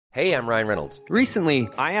Hey, I'm Ryan Reynolds. Recently,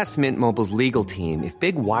 I asked Mint Mobile's legal team if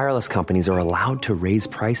big wireless companies are allowed to raise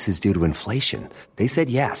prices due to inflation. They said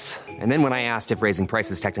yes. And then when I asked if raising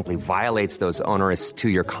prices technically violates those onerous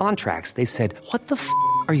two-year contracts, they said, "What the f***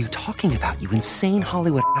 are you talking about, you insane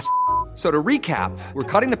Hollywood ass?" So to recap, we're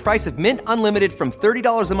cutting the price of Mint Unlimited from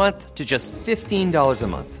 $30 a month to just $15 a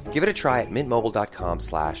month. Give it a try at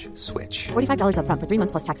mintmobile.com/switch. $45 up front for 3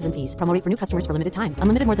 months plus taxes and fees. Promo rate for new customers for limited time.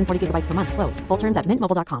 Unlimited more than 40 gigabytes per month. Slows full terms at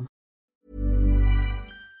mintmobile.com.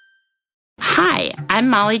 Hi, I'm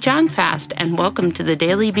Molly Jongfast, and welcome to the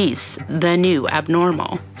Daily Beast, the new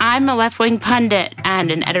abnormal. I'm a left-wing pundit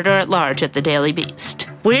and an editor-at-large at the Daily Beast.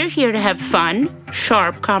 We're here to have fun,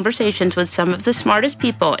 sharp conversations with some of the smartest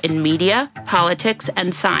people in media, politics,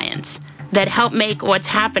 and science that help make what's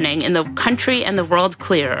happening in the country and the world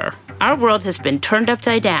clearer. Our world has been turned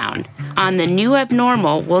upside down. On the new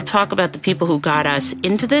abnormal, we'll talk about the people who got us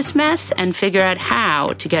into this mess and figure out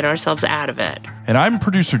how to get ourselves out of it. And I'm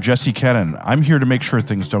producer Jesse Kennan. I'm here to make sure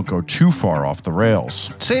things don't go too far off the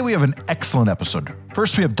rails. Today we have an excellent episode.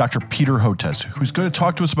 First, we have Dr. Peter Hotez, who's going to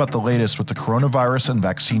talk to us about the latest with the coronavirus and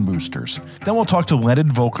vaccine boosters. Then we'll talk to Leonid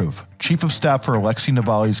Volkov, Chief of Staff for Alexei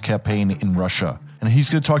Navalny's campaign in Russia. And he's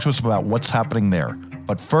going to talk to us about what's happening there.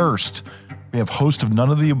 But first, we have host of None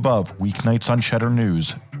of the Above, weeknights on Cheddar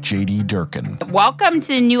News, JD Durkin. Welcome to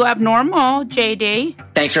the new abnormal, JD.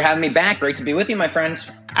 Thanks for having me back. Great to be with you, my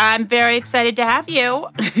friends. I'm very excited to have you.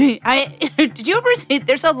 Did you ever see,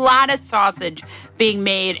 there's a lot of sausage being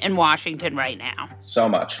made in Washington right now. So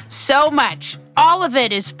much. So much. All of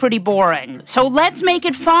it is pretty boring. So let's make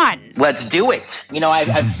it fun. Let's do it. You know,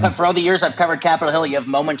 I've for all the years I've covered Capitol Hill, you have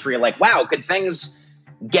moments where you're like, wow, could things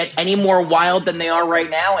get any more wild than they are right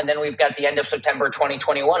now? And then we've got the end of September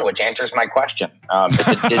 2021, which answers my question.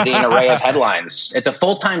 It's a dizzying array of headlines. It's a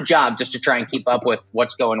full-time job just to try and keep up with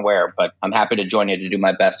what's going where, but I'm happy to join you to do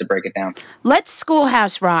my best to break it down. Let's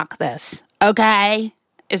Schoolhouse Rock this, okay?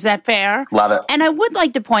 Is that fair? Love it. And I would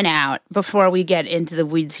like to point out, before we get into the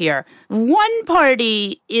weeds here, one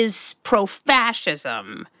party is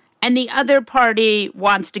pro-fascism, and the other party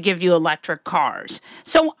wants to give you electric cars.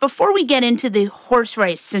 So before we get into the horse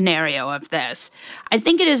race scenario of this, I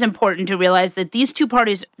think it is important to realize that these two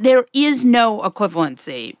parties, there is no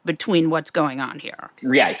equivalency between what's going on here.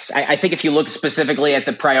 Yes. I think if you look specifically at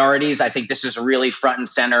the priorities, I think this is really front and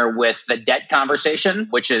center with the debt conversation,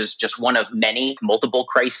 which is just one of many multiple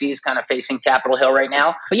crises kind of facing Capitol Hill right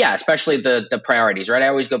now. But yeah, especially the priorities, right? I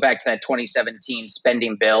always go back to that 2017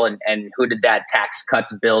 spending bill and who did that tax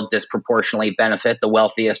cuts bill disproportionately benefit? The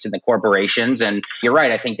wealthiest and the corporations. And you're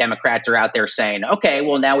right. I think Democrats are out there saying, okay,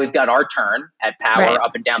 well, now we've got our turn at power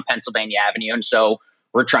up and down Pennsylvania Avenue. And so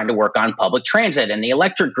we're trying to work on public transit and the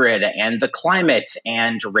electric grid and the climate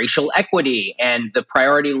and racial equity. And the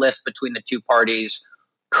priority list between the two parties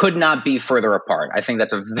could not be further apart. I think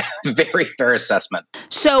that's a very fair assessment.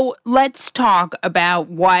 So let's talk about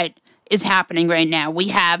what is happening right now. We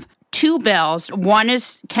have two bills. One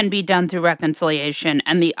can be done through reconciliation,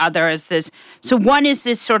 and the other is this. So one is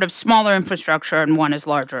this sort of smaller infrastructure, and one is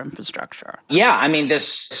larger infrastructure. Yeah, I mean, this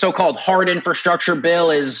so-called hard infrastructure bill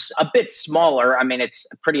is a bit smaller. I mean, it's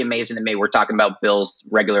pretty amazing to me. We're talking about bills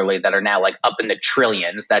regularly that are now like up in the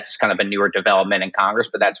trillions. That's kind of a newer development in Congress,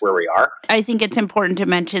 but that's where we are. I think it's important to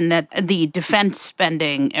mention that the defense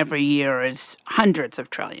spending every year is hundreds of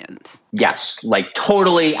trillions. Yes, like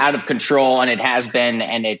totally out of control, and it has been,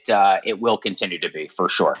 and it will continue to be, for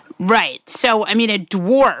sure. Right. So, I mean, it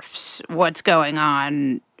dwarfs what's going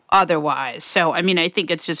on otherwise. So, I mean, I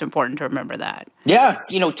think it's just important to remember that. Yeah.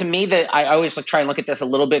 You know, to me, that I always try and look at this a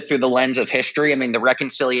little bit through the lens of history. I mean, the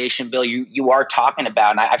reconciliation bill you are talking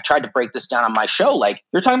about, and I've tried to break this down on my show, like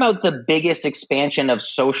you're talking about the biggest expansion of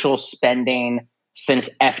social spending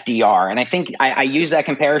since FDR. And I think I use that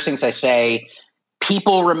comparison because I say,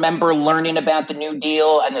 people remember learning about the New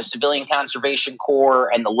Deal and the Civilian Conservation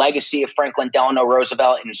Corps and the legacy of Franklin Delano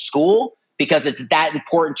Roosevelt in school because it's that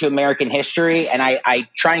important to American history. And I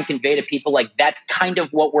try and convey to people like that's kind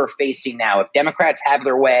of what we're facing now. If Democrats have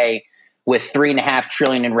their way with $3.5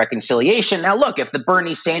 trillion in reconciliation. Now, look, if the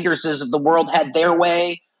Bernie Sanderses of the world had their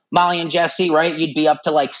way, Molly and Jesse, right, you'd be up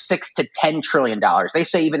to like $6 to $10 trillion. They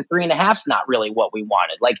say even 3.5 is not really what we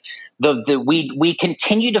wanted. Like we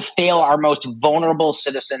continue to fail our most vulnerable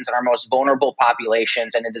citizens and our most vulnerable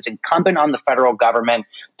populations, and it is incumbent on the federal government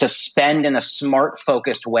to spend in a smart,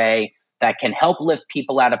 focused way that can help lift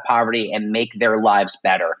people out of poverty and make their lives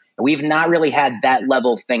better. We've not really had that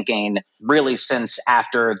level of thinking really since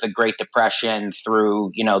after the Great Depression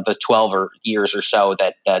through, the 12 years or so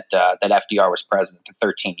that FDR was president, the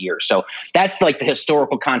 13 years. So that's like the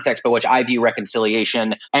historical context by which I view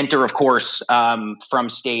reconciliation. Enter, of course, from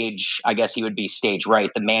stage, I guess he would be stage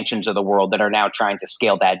right, the Mansions of the world that are now trying to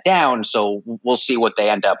scale that down. So we'll see what they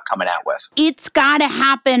end up coming out with. It's got to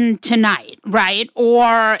happen tonight, right?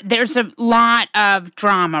 Or there's a lot of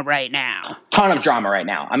drama right now. Ton of drama right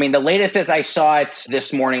now. I mean, the latest as I saw it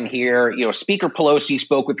this morning here, Speaker Pelosi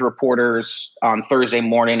spoke with reporters on Thursday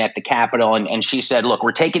morning at the Capitol, and she said, look,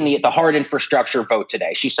 we're taking the hard infrastructure vote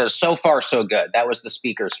today. She says, so far, so good. That was the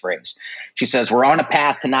speaker's phrase. She says, we're on a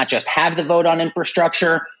path to not just have the vote on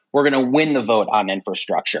infrastructure, we're going to win the vote on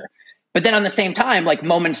infrastructure. But then on the same time, like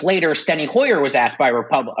moments later, Steny Hoyer was asked by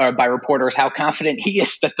reporters how confident he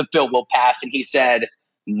is that the bill will pass. And he said,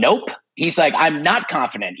 nope. He's like, I'm not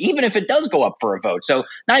confident, even if it does go up for a vote. So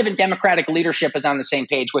not even Democratic leadership is on the same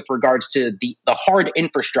page with regards to the hard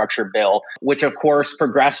infrastructure bill, which, of course,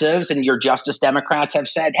 progressives and your Justice Democrats have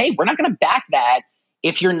said, hey, we're not going to back that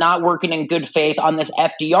if you're not working in good faith on this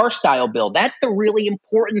FDR style bill. That's the really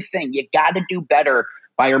important thing. You got to do better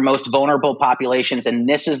by your most vulnerable populations. And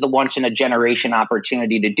this is the once in a generation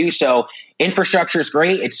opportunity to do so. Infrastructure is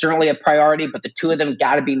great. It's certainly a priority, but the two of them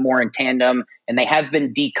got to be more in tandem. And they have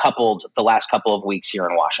been decoupled the last couple of weeks here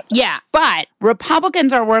in Washington. Yeah, but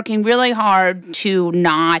Republicans are working really hard to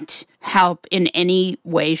not help in any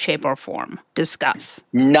way, shape, or form. Discuss.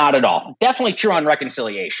 Not at all. Definitely true on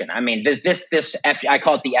reconciliation. I mean, I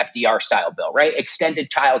call it the FDR style bill, right? Extended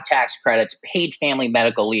child tax credits, paid family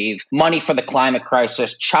medical leave, money for the climate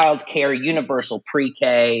crisis, child care, universal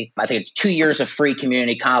pre-K. I think it's 2 years of free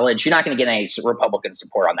community college. You're not going to get any Republican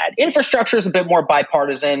support on that. Infrastructure is a bit more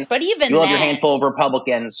bipartisan. But even you'll have your handful of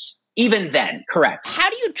Republicans. Even then, correct. How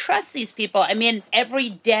do you trust these people? I mean, every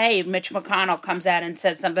day Mitch McConnell comes out and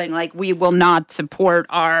says something like, we will not support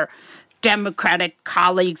our Democratic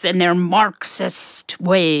colleagues in their Marxist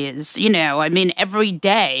ways. I mean, every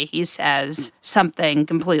day he says something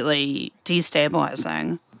completely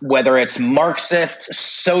destabilizing. Whether it's Marxist,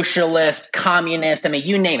 socialist, communist, I mean,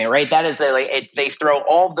 you name it, right? That is, they throw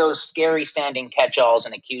all those scary standing catch-alls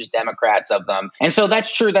and accuse Democrats of them. And so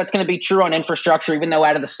that's true. That's going to be true on infrastructure, even though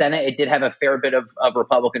out of the Senate, it did have a fair bit of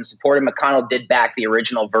Republican support, and McConnell did back the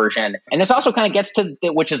original version. And this also kind of gets to,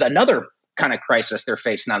 which is another kind of crisis they're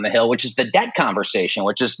facing on the Hill, which is the debt conversation,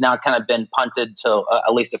 which has now kind of been punted to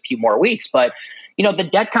at least a few more weeks. But, the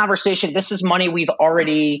debt conversation, this is money we've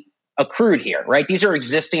already accrued here, right? These are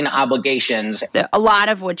existing obligations. A lot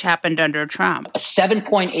of which happened under Trump.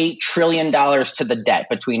 $7.8 trillion to the debt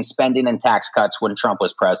between spending and tax cuts when Trump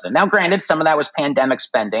was president. Now, granted, some of that was pandemic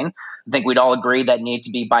spending. I think we'd all agree that needed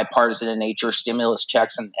to be bipartisan in nature, stimulus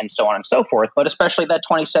checks and so on and so forth, but especially that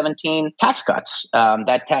 2017 tax cuts,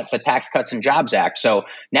 the Tax Cuts and Jobs Act. So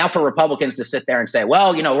now for Republicans to sit there and say,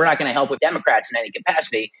 well, we're not going to help with Democrats in any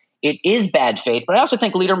capacity, it is bad faith. But I also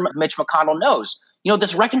think Leader Mitch McConnell knows,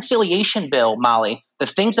 this reconciliation bill, Molly, the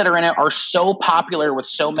things that are in it are so popular with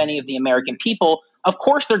so many of the American people. Of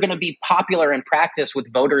course, they're going to be popular in practice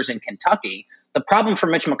with voters in Kentucky. The problem for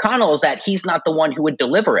Mitch McConnell is that he's not the one who would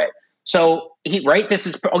deliver it. So you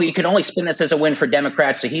can only spin this as a win for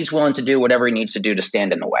Democrats. So he's willing to do whatever he needs to do to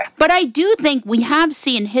stand in the way. But I do think we have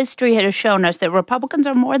seen, history has shown us that Republicans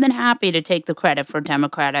are more than happy to take the credit for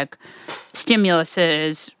Democratic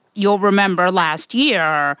stimuluses. You'll remember last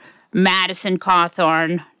year, Madison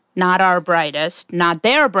Cawthorn, not our brightest, not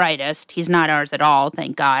their brightest, he's not ours at all,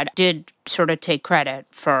 thank God, did sort of take credit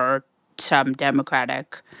for some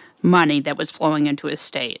Democratic money that was flowing into his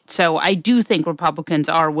state. So I do think Republicans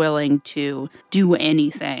are willing to do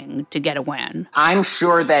anything to get a win. I'm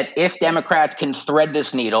sure that if Democrats can thread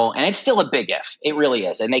this needle, and it's still a big if, it really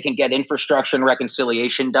is, and they can get infrastructure and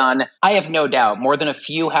reconciliation done, I have no doubt more than a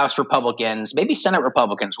few House Republicans, maybe Senate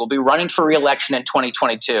Republicans, will be running for re-election in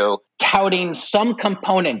 2022, touting some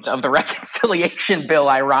component of the reconciliation bill,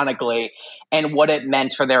 ironically, and what it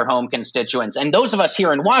meant for their home constituents. And those of us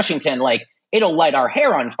here in Washington, it'll light our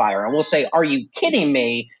hair on fire. And we'll say, are you kidding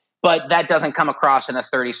me? But that doesn't come across in a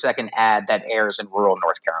 30-second ad that airs in rural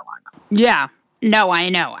North Carolina. Yeah. No, I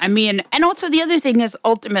know. I mean, and also the other thing is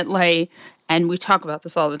ultimately, and we talk about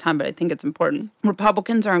this all the time, but I think it's important,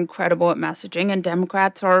 Republicans are incredible at messaging and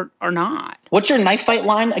Democrats are not. What's your knife fight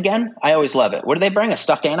line again? I always love it. What do they bring? A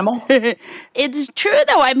stuffed animal? It's true,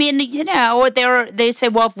 though. I mean, they say,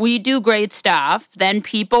 well, if we do great stuff, then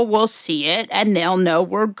people will see it and they'll know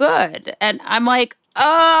we're good. And I'm like,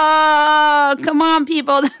 oh, come on,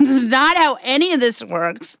 people. That's not how any of this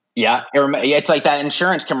works. Yeah, it's like that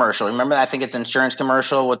insurance commercial. Remember, I think it's an insurance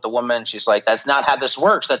commercial with the woman. She's like, "That's not how this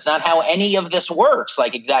works. That's not how any of this works."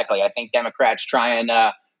 Like, exactly. I think Democrats try and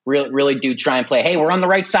really do try and play, "Hey, we're on the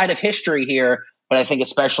right side of history here." But I think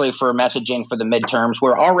especially for messaging for the midterms,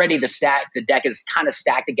 where already the deck is kind of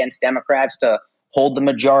stacked against Democrats to hold the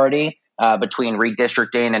majority between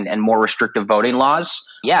redistricting and more restrictive voting laws.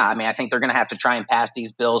 Yeah, I mean, I think they're going to have to try and pass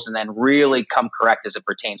these bills and then really come correct as it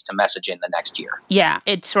pertains to messaging the next year. Yeah,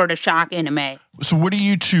 it's sort of shocking to me. So what do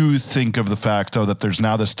you two think of the fact, though, that there's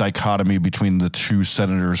now this dichotomy between the two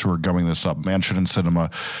senators who are gumming this up, Manchin and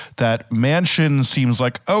Sinema, that Manchin seems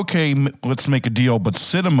like, okay, let's make a deal, but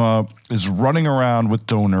Sinema is running around with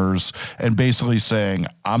donors and basically saying,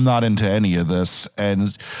 I'm not into any of this,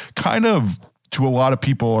 and kind of, to a lot of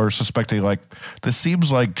people are suspecting, like, this seems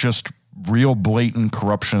like just real blatant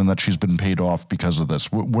corruption and that she's been paid off because of this.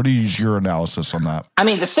 What is your analysis on that? I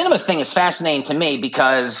mean, the Sinema thing is fascinating to me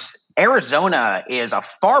because Arizona is a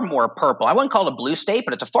far more purple. I wouldn't call it a blue state,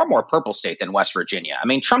 but it's a far more purple state than West Virginia. I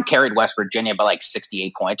mean, Trump carried West Virginia by like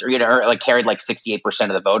 68 points, or like carried like 68%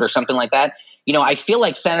 of the vote or something like that. I feel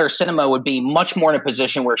like Senator Sinema would be much more in a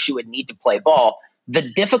position where she would need to play ball. The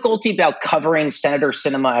difficulty about covering Senator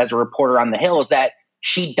Sinema as a reporter on the Hill is that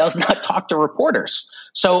she does not talk to reporters.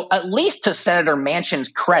 So at least to Senator Manchin's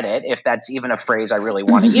credit, if that's even a phrase I really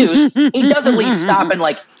want to use, he does at least stop and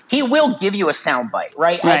he will give you a soundbite,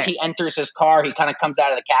 right? As he enters his car, he kind of comes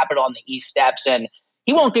out of the Capitol on the East Steps, and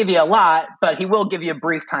he won't give you a lot, but he will give you a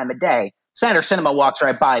brief time of day. Senator Sinema walks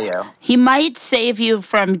right by you. He might save you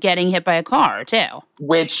from getting hit by a car, too.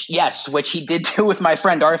 Which he did do with my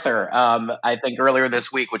friend Arthur, I think earlier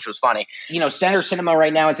this week, which was funny. Senator Sinema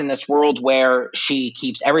right now is in this world where she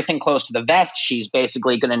keeps everything close to the vest. She's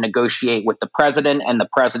basically going to negotiate with the president and the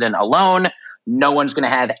president alone. No one's going to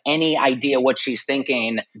have any idea what she's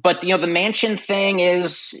thinking. But, the Manchin thing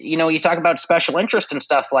is, you talk about special interest and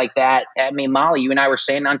stuff like that. I mean, Molly, you and I were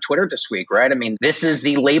saying on Twitter this week, right? I mean, this is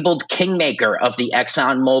the labeled kingmaker of the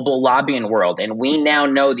ExxonMobil lobbying world. And we now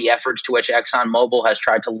know the efforts to which ExxonMobil has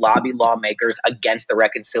tried to lobby lawmakers against the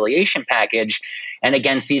reconciliation package and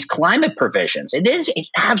against these climate provisions.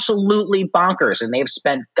 It's absolutely bonkers. And they've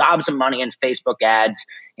spent gobs of money in Facebook ads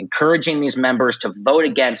encouraging these members to vote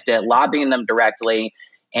against it, lobbying them directly.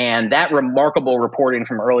 And that remarkable reporting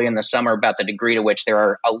from early in the summer about the degree to which there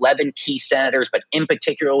are 11 key senators, but in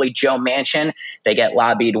particularly Joe Manchin, they get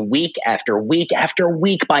lobbied week after week after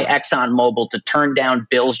week by ExxonMobil to turn down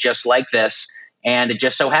bills just like this. And it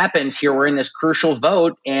just so happens here we're in this crucial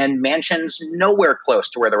vote, and Manchin's nowhere close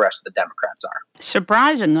to where the rest of the Democrats are.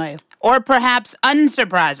 Surprisingly, or perhaps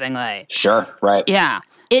unsurprisingly. Sure, right. Yeah.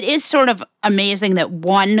 It is sort of amazing that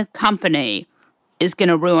one company is going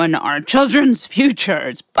to ruin our children's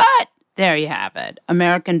futures, but there you have it.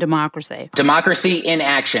 American democracy. Democracy in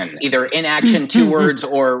action. Either in action, 2 words,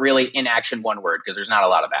 or really in action, 1 word, because there's not a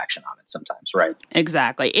lot of action on it sometimes, right?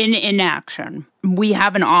 Exactly. In action. We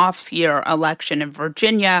have an off-year election in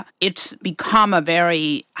Virginia. It's become a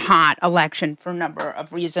very hot election for a number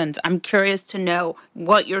of reasons. I'm curious to know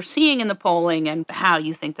what you're seeing in the polling and how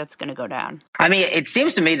you think that's going to go down. I mean, it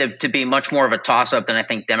seems to me to be much more of a toss-up than I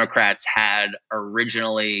think Democrats had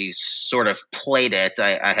originally sort of played it.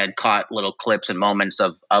 I had caught little clips and moments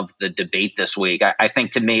of the debate this week. I think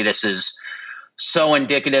to me this is so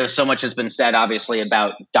indicative. So much has been said, obviously,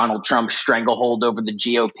 about Donald Trump's stranglehold over the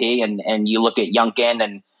GOP. And you look at Youngkin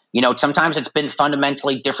and, sometimes it's been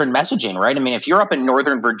fundamentally different messaging, right? I mean, if you're up in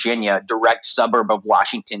Northern Virginia, direct suburb of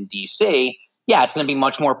Washington, D.C., yeah, it's going to be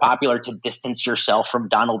much more popular to distance yourself from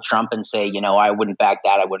Donald Trump and say, I wouldn't back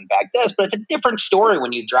that, I wouldn't back this. But it's a different story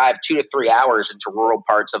when you drive 2 to 3 hours into rural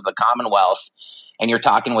parts of the Commonwealth and you're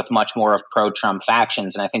talking with much more of pro-Trump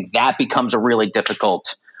factions. And I think that becomes a really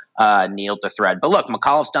difficult needle to thread. But look,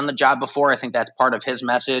 McAuliffe's done the job before. I think that's part of his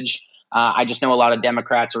message. I just know a lot of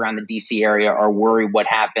Democrats around the D.C. area are worried what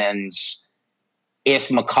happens if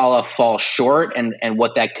McAuliffe falls short and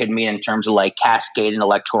what that could mean in terms of cascading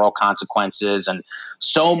electoral consequences. And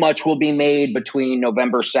so much will be made between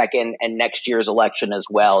November 2nd and next year's election as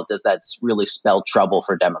well. Does that really spell trouble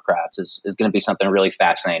for Democrats is going to be something really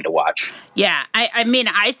fascinating to watch. Yeah, I mean,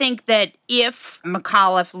 I think that if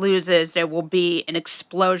McAuliffe loses, there will be an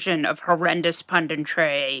explosion of horrendous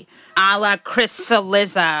punditry, a la Chris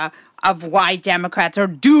Cillizza, of why Democrats are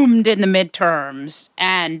doomed in the midterms,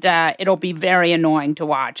 and it'll be very annoying to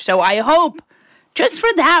watch. So I hope, just for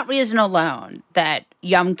that reason alone, that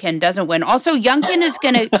Youngkin doesn't win. Also, Youngkin is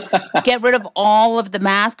going to get rid of all of the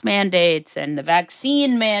mask mandates and the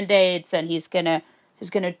vaccine mandates, and he's going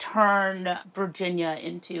to turn Virginia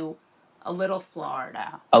into A little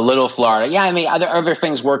Florida. A little Florida. Yeah, I mean, other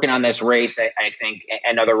things working on this race, I think,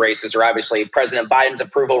 and other races are obviously President Biden's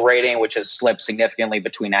approval rating, which has slipped significantly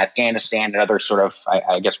between Afghanistan and other sort of,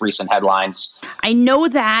 I guess, recent headlines. I know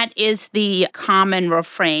that is the common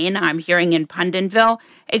refrain I'm hearing in Pundinville.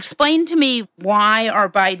 Explain to me, why are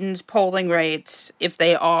Biden's polling rates, if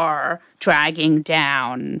they are, dragging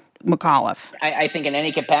down McAuliffe? I think in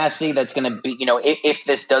any capacity that's going to be, if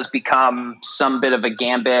this does become some bit of a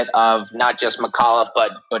gambit of not just McAuliffe,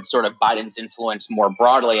 but sort of Biden's influence more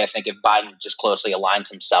broadly, I think if Biden just closely aligns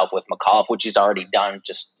himself with McAuliffe, which he's already done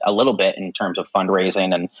just a little bit in terms of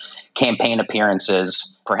fundraising and campaign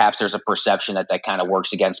appearances, perhaps there's a perception that kind of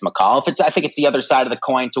works against McAuliffe. I think it's the other side of the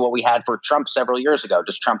coin to what we had for Trump several years ago.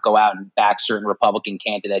 Does Trump go out and back certain Republican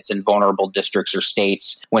candidates in vulnerable districts or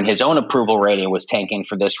states when his own approval rating was tanking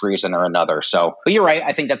for this reason or another? So, but you're right.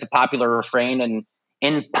 I think that's a popular refrain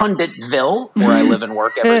in Punditville, where I live and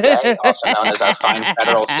work every day, also known as our fine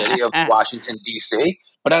federal city of Washington, D.C.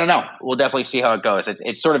 But I don't know. We'll definitely see how it goes.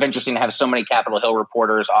 It's sort of interesting to have so many Capitol Hill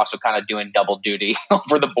reporters also kind of doing double duty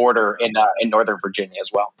over the border in Northern Virginia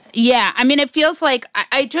as well. Yeah, I mean, it feels like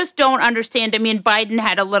I just don't understand. I mean, Biden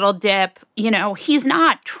had a little dip. He's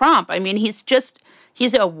not Trump. I mean, he's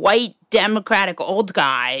a white Democratic old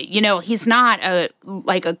guy. He's not a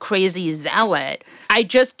crazy zealot. I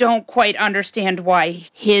just don't quite understand why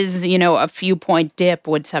his, a few point dip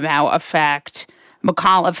would somehow affect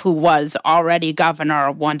McAuliffe, who was already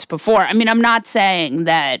governor once before. I mean, I'm not saying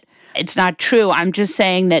that it's not true. I'm just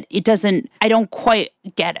saying that I don't quite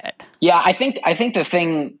get it. Yeah, I think the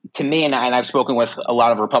thing to me, and I've spoken with a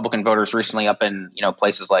lot of Republican voters recently up in,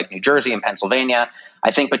 places like New Jersey and Pennsylvania,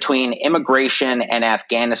 I think between immigration and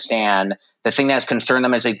Afghanistan, the thing that has concerned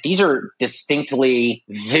them is that these are distinctly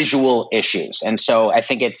visual issues. And so I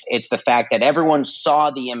think it's the fact that everyone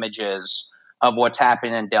saw the images of what's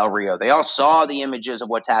happening in Del Rio. They all saw the images of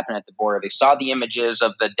what's happening at the border. They saw the images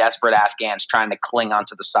of the desperate Afghans trying to cling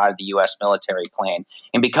onto the side of the U.S. military plane.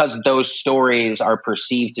 And because those stories are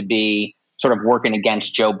perceived to be sort of working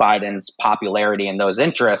against Joe Biden's popularity and those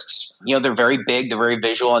interests, they're very big, they're very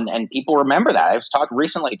visual, and people remember that. I was talking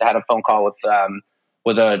recently, I had a phone call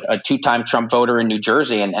with a two-time Trump voter in New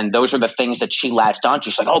Jersey, and those are the things that she latched onto.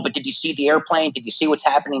 She's like, oh, but did you see the airplane? Did you see what's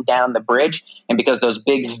happening down the bridge? And because those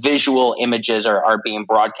big visual images are being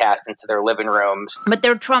broadcast into their living rooms. But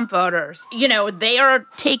they're Trump voters. They are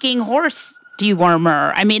taking horse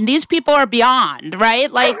dewormer. I mean, these people are beyond,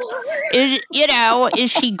 right? Like,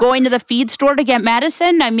 is she going to the feed store to get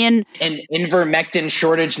medicine? I mean, an ivermectin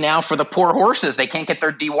shortage now for the poor horses. They can't get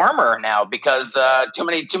their dewormer now because too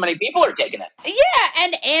many people are taking it. Yeah,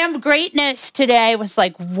 and Am Greatness today was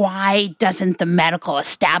like, why doesn't the medical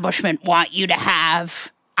establishment want you to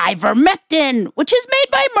have ivermectin, which is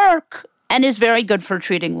made by Merck and is very good for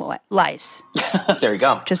treating lice? There you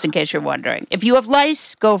go. Just in case you're wondering. If you have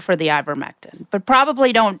lice, go for the ivermectin, but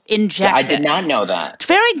probably don't inject it. I did not know that. It's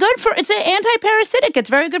very good it's an anti-parasitic. It's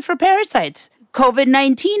very good for parasites.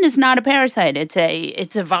 COVID-19 is not a parasite. It's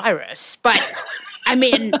a virus. But, I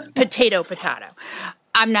mean, potato.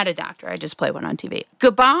 I'm not a doctor. I just play one on TV.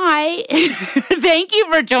 Goodbye. Thank you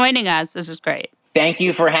for joining us. This is great. Thank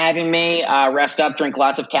you for having me. Rest up, drink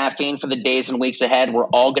lots of caffeine for the days and weeks ahead. We're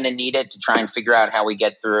all going to need it to try and figure out how we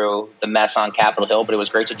get through the mess on Capitol Hill, but it was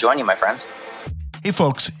great to join you, my friends. Hey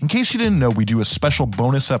folks, in case you didn't know, we do a special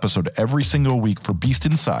bonus episode every single week for Beast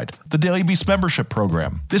Inside, the Daily Beast membership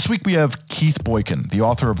program. This week we have Keith Boykin, the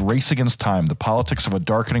author of Race Against Time, The Politics of a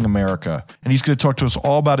Darkening America, and he's going to talk to us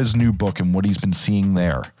all about his new book and what he's been seeing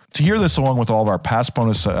there. To hear this along with all of our past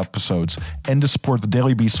bonus episodes and to support the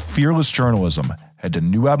Daily Beast's fearless journalism, head to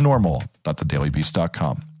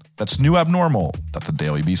newabnormal.thedailybeast.com. That's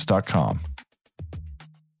newabnormal.thedailybeast.com.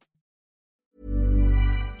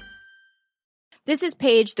 This is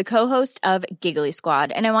Paige, the co-host of Giggly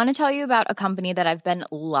Squad, and I want to tell you about a company that I've been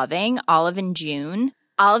loving, Olive & June.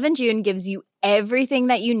 Olive & June gives you everything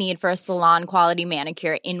that you need for a salon-quality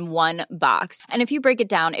manicure in one box. And if you break it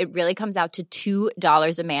down, it really comes out to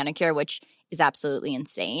 $2 a manicure, which is absolutely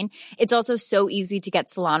insane. It's also so easy to get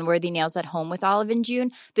salon-worthy nails at home with Olive &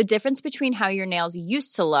 June. The difference between how your nails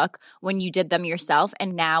used to look when you did them yourself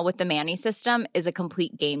and now with the Mani system is a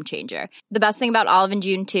complete game changer. The best thing about Olive &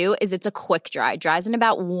 June, too, is it's a quick dry. Dries in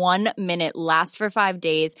about 1 minute, lasts for 5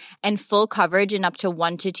 days, and full coverage in up to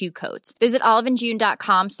 1 to 2 coats. Visit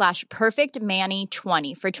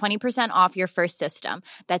oliveandjune.com/perfectmani20 for 20% off your first system.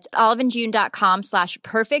 That's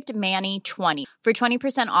oliveandjune.com/perfectmani20 for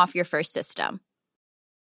 20% off your first system.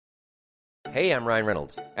 Hey, I'm Ryan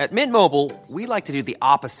Reynolds. At Mint Mobile, we like to do the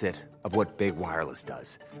opposite of what Big Wireless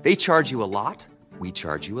does. They charge you a lot, we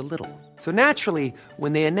charge you a little. So naturally,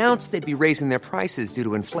 when they announced they'd be raising their prices due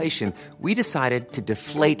to inflation, we decided to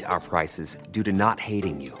deflate our prices due to not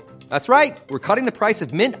hating you. That's right. We're cutting the price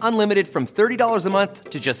of Mint Unlimited from $30 a month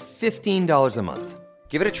to just $15 a month.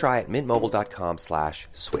 Give it a try at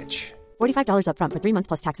mintmobile.com/switch. $45 up front for 3 months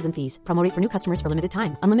plus taxes and fees. Promo rate for new customers for limited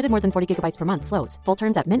time. Unlimited more than 40 gigabytes per month. Slows full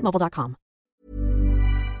terms at mintmobile.com.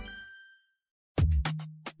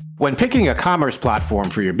 When picking a commerce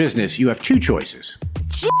platform for your business, you have two choices.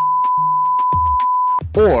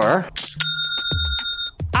 Or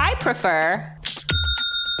I prefer.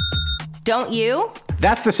 Don't you?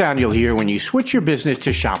 That's the sound you'll hear when you switch your business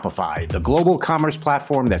to Shopify, the global commerce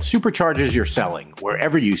platform that supercharges your selling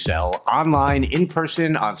wherever you sell, online, in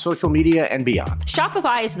person, on social media, and beyond.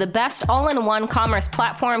 Shopify is the best all-in-one commerce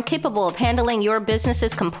platform capable of handling your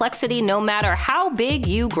business's complexity no matter how big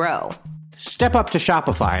you grow. Step up to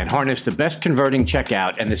Shopify and harness the best converting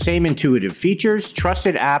checkout and the same intuitive features,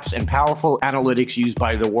 trusted apps, and powerful analytics used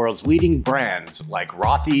by the world's leading brands like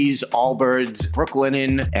Rothy's, Allbirds,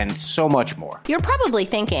 Brooklinen, and so much more. You're probably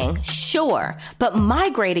thinking, sure, but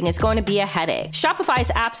migrating is going to be a headache. Shopify's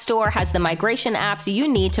App Store has the migration apps you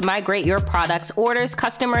need to migrate your products, orders,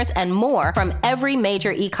 customers, and more from every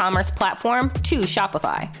major e-commerce platform to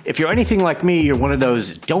Shopify. If you're anything like me, you're one of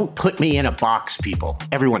those don't put me in a box people.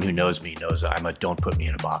 Everyone who knows me knows I'm a don't put me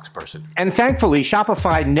in a box person. And thankfully,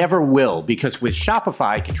 Shopify never will, because with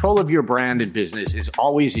Shopify, control of your brand and business is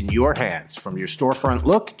always in your hands, from your storefront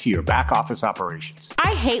look to your back office operations.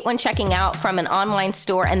 I hate when checking out from an online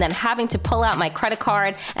store and then having to pull out my credit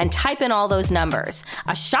card and type in all those numbers.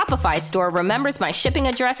 A Shopify store remembers my shipping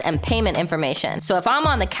address and payment information. So if I'm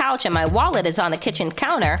on the couch and my wallet is on the kitchen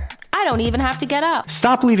counter, I don't even have to get up.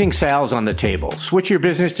 Stop leaving sales on the table. Switch your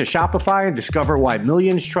business to Shopify and discover why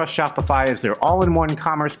millions trust Shopify as their all-in-one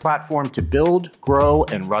commerce platform to build, grow,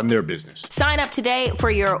 and run their business. Sign up today for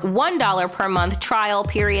your $1 per month trial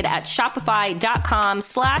period at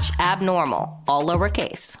shopify.com/abnormal, all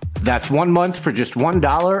lowercase. That's 1 month for just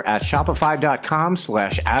 $1 at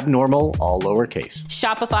shopify.com/abnormal, all lowercase.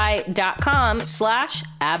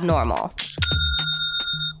 Shopify.com/abnormal.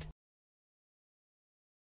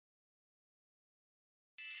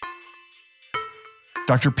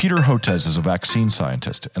 Dr. Peter Hotez is a vaccine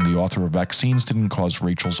scientist and the author of Vaccines Didn't Cause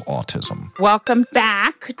Rachel's Autism. Welcome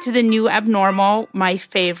back to the new abnormal, my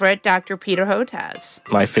favorite, Dr. Peter Hotez.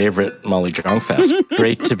 My favorite, Molly Jongfest.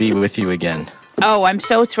 Great to be with you again. Oh, I'm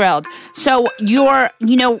so thrilled. So I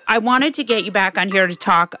wanted to get you back on here to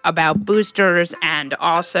talk about boosters and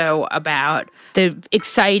also about the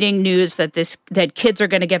exciting news that kids are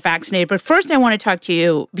going to get vaccinated. But first, I want to talk to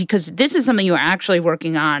you because this is something you're actually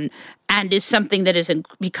working on and is something that is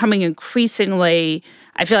becoming increasingly,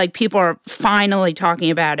 I feel like people are finally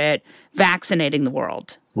talking about it, vaccinating the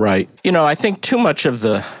world. Right. I think too much of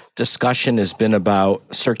the discussion has been about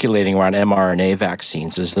circulating around mRNA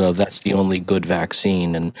vaccines as though that's the only good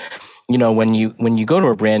vaccine. And, when you go to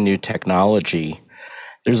a brand new technology,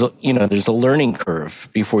 there's a learning curve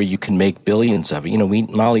before you can make billions of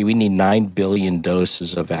it. Molly, we need 9 billion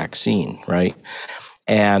doses of vaccine, right?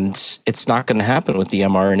 And it's not going to happen with the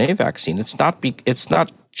mRNA vaccine. It's not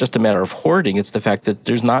just a matter of hoarding. It's the fact that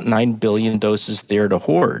there's not 9 billion doses there to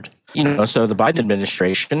hoard. So the Biden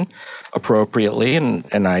administration appropriately,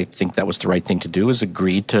 and I think that was the right thing to do, is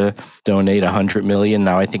agreed to donate $100 million.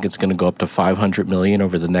 Now I think it's going to go up to $500 million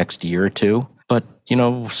over the next year or two. But,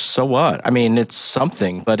 so what? I mean, it's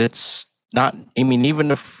something, but it's not. I mean, even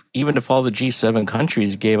if all the G7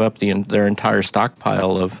 countries gave up their entire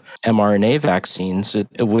stockpile of mRNA vaccines, it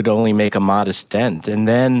would only make a modest dent. And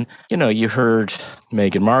then, you heard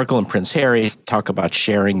Meghan Markle and Prince Harry talk about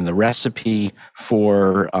sharing the recipe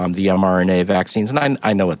for the mRNA vaccines. And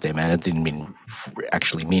I know what they meant. It didn't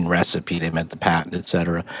actually mean recipe. They meant the patent, et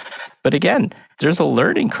cetera. But again, there's a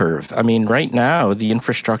learning curve. I mean, right now, the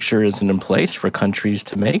infrastructure isn't in place for countries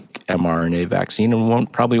to make mRNA vaccine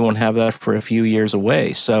and probably won't have that for a few years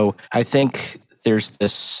away. So I think there's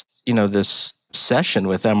this obsession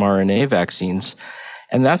with mRNA vaccines,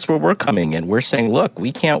 and that's where we're coming in. We're saying, look,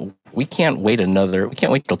 we can't wait till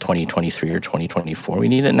 2023 or 2024. We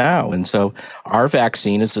need it now. And so our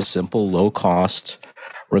vaccine is a simple, low-cost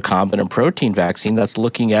recombinant protein vaccine that's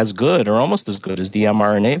looking as good or almost as good as the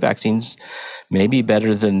mRNA vaccines, maybe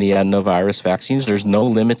better than the adenovirus vaccines. There's no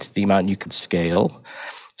limit to the amount you could scale.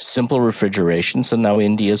 Simple refrigeration. So now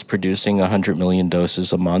India is producing 100 million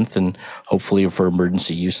doses a month and hopefully for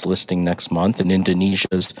emergency use listing next month. And Indonesia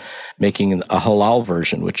is making a halal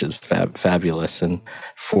version, which is fabulous, and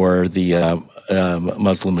for the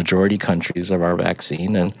Muslim majority countries of our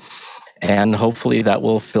vaccine. And hopefully that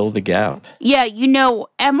will fill the gap. Yeah,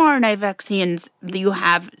 mRNA vaccines, you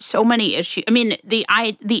have so many issues. I mean,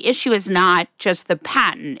 the issue is not just the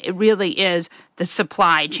patent. It really is the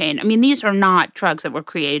supply chain. I mean, these are not drugs that were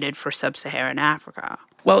created for sub-Saharan Africa.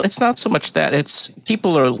 Well, it's not so much that. It's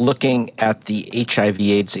people are looking at the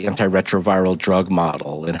HIV/AIDS antiretroviral drug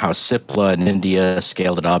model and how Cipla in India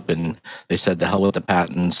scaled it up, and they said the hell with the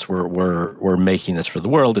patents. We're making this for the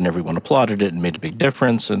world, and everyone applauded it and made a big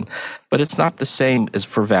difference. But it's not the same as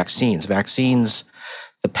for vaccines. Vaccines,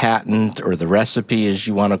 the patent or the recipe, as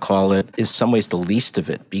you want to call it, is some ways the least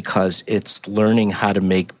of it because it's learning how to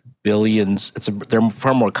make billions. They're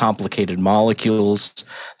far more complicated molecules.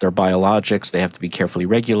 They're biologics. They have to be carefully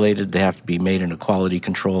regulated. They have to be made in a quality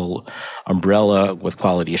control umbrella with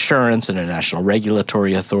quality assurance and a national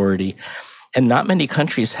regulatory authority. And not many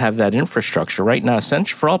countries have that infrastructure right now.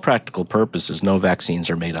 Essentially, for all practical purposes, no vaccines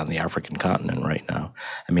are made on the African continent right now.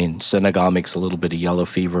 I mean, Senegal makes a little bit of yellow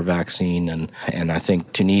fever vaccine, and I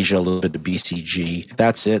think Tunisia a little bit of BCG.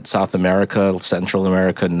 That's it. South America, Central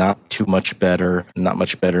America, not too much better. Not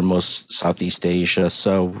much better. Most Southeast Asia.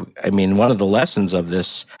 So, I mean, one of the lessons of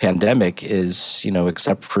this pandemic is,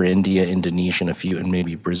 except for India, Indonesia, and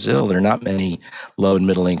maybe Brazil, there are not many low and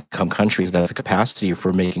middle income countries that have the capacity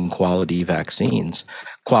for making quality vaccines.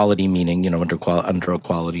 Quality meaning, under a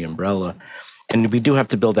quality umbrella. And we do have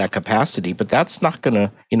to build that capacity, but that's not going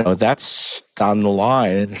to, that's down the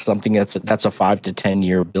line. It's something that's a 5 to 10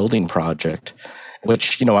 year building project,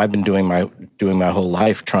 which, I've been doing my whole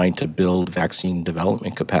life trying to build vaccine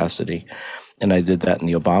development capacity. And I did that in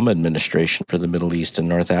the Obama administration for the Middle East and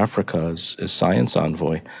North Africa as science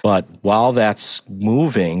envoy. But while that's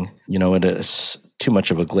moving, it is too much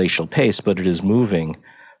of a glacial pace, but it is moving.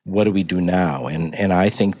 What do we do now? And I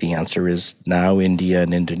think the answer is now India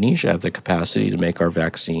and Indonesia have the capacity to make our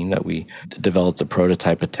vaccine that we developed the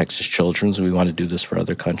prototype at Texas Children's. We want to do this for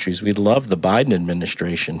other countries. We'd love the Biden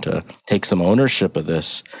administration to take some ownership of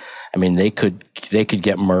this. I mean, they could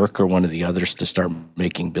get Merck or one of the others to start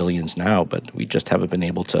making billions now, but we just haven't been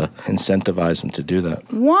able to incentivize them to do that.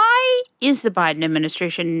 Why is the Biden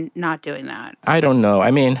administration not doing that? I don't know.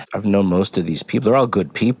 I mean, I've known most of these people. They're all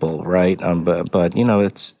good people, right? But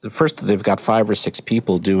it's first they've got 5 or 6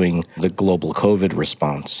 people doing the global COVID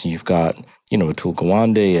response. You've got Atul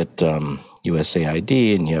Gawande at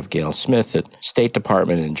USAID, and you have Gail Smith at State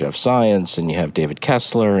Department and Jeff Science, and you have David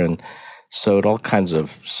Kessler, and so it all kinds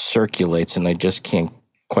of circulates, and I just can't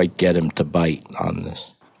quite get him to bite on this.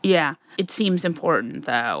 Yeah. It seems important,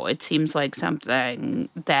 though. It seems like something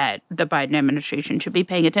that the Biden administration should be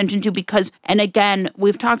paying attention to because, and again,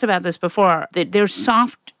 we've talked about this before, that there's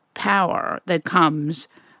soft power that comes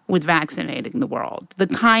with vaccinating the world. The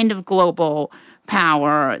kind of global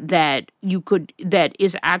power that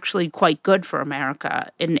is actually quite good for America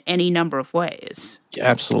in any number of ways. Yeah,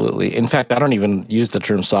 absolutely. In fact, I don't even use the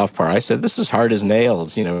term soft power. I said this is hard as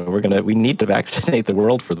nails. We need to vaccinate the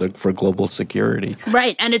world for global security.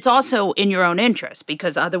 Right, and it's also in your own interest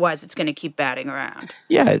because otherwise it's going to keep batting around.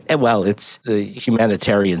 Yeah, well, it's the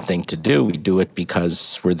humanitarian thing to do. We do it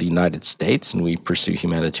because we're the United States and we pursue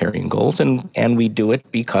humanitarian goals, and we do it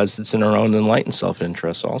because it's in our own enlightened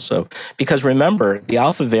self-interest also. Because remember, the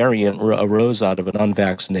Alpha variant arose out of an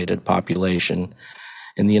unvaccinated population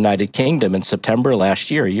in the United Kingdom in September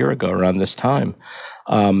last year, a year ago, around this time.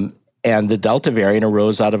 And the Delta variant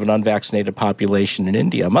arose out of an unvaccinated population in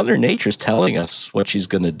India. Mother Nature's telling us what she's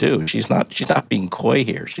going to do. She's not being coy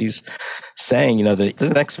here. She's saying,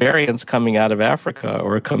 the next variant's coming out of Africa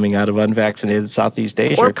or coming out of unvaccinated Southeast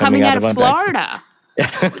Asia. Or coming out of Florida.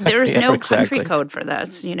 There's no exactly. country code for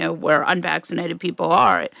that, where unvaccinated people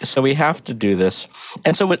are. So we have to do this.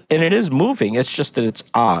 And it is moving. It's just that it's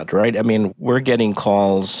odd, right? I mean, we're getting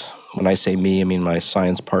calls. When I say me, I mean my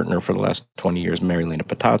science partner for the last 20 years, Marilena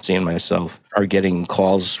Patazzi, and myself are getting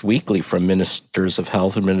calls weekly from ministers of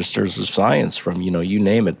health and ministers of science from, you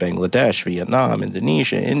name it, Bangladesh, Vietnam,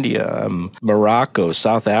 Indonesia, India, Morocco,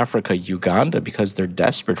 South Africa, Uganda, because they're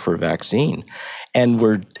desperate for a vaccine. And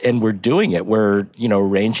we're doing it. We're,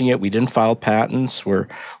 arranging it. We didn't file patents. We're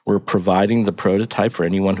providing the prototype for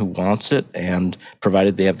anyone who wants it, and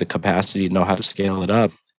provided they have the capacity to know how to scale it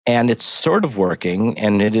up. And it's sort of working,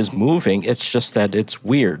 and it is moving. It's just that it's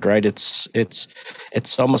weird, right? It's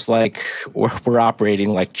almost like we're operating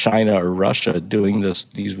like China or Russia, doing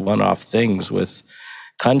these one-off things with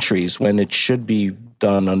countries when it should be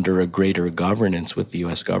done under a greater governance with the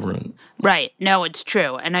U.S. government. Right. No, it's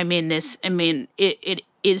true. And it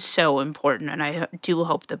is so important. And I do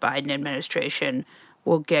hope the Biden administration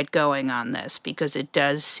will get going on this because it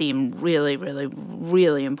does seem really, really,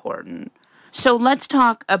 really important. So let's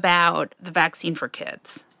talk about the vaccine for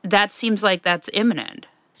kids. that seems like that's imminent.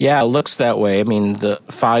 Yeah, it looks that way. I mean,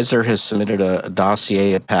 Pfizer has submitted a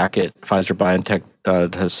dossier, a packet. Pfizer-BioNTech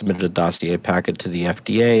has submitted a dossier packet to the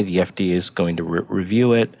FDA. The FDA is going to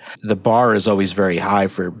review it. The bar is always very high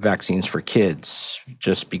for vaccines for kids,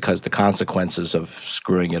 just because the consequences of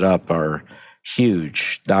screwing it up are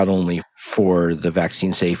huge, not only for the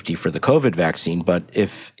vaccine safety for the COVID vaccine, but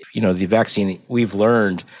if the vaccine, we've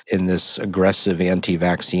learned in this aggressive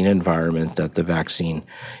anti-vaccine environment that the vaccine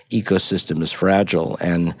ecosystem is fragile.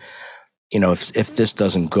 And, if this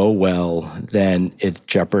doesn't go well, then it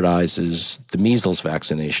jeopardizes the measles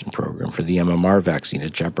vaccination program for the MMR vaccine.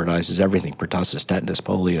 It jeopardizes everything: pertussis, tetanus,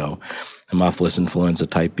 polio, Haemophilus influenza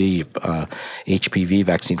type B, HPV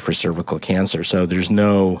vaccine for cervical cancer. So there's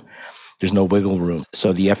no wiggle room.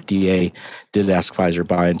 So the FDA did ask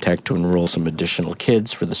Pfizer-BioNTech to enroll some additional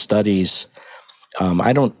kids for the studies.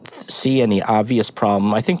 I don't see any obvious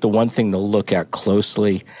problem. I think the one thing they'll look at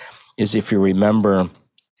closely is, if you remember,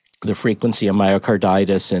 the frequency of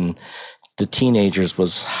myocarditis in the teenagers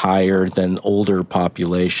was higher than older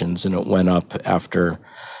populations, and it went up after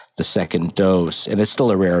the second dose. And it's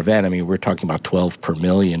still a rare event. I mean, we're talking about 12 per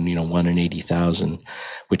million, 1 in 80,000,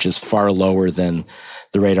 which is far lower than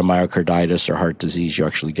the rate of myocarditis or heart disease you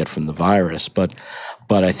actually get from the virus. But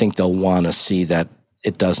I think they'll want to see that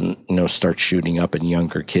it doesn't, start shooting up in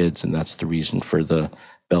younger kids. And that's the reason for the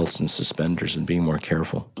belts and suspenders and being more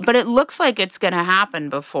careful. But it looks like it's going to happen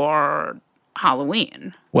before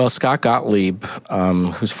Halloween. Well, Scott Gottlieb,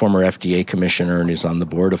 who's former FDA commissioner and is on the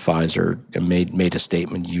board of Pfizer, made a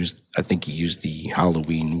statement. I think he used the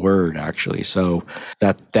Halloween word, actually. So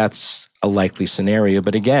that's a likely scenario.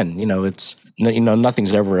 But again, it's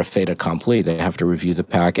nothing's ever a fait accompli. They have to review the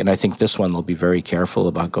pack, and I think this one they'll be very careful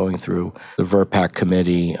about going through the VRBPAC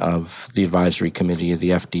committee of the advisory committee of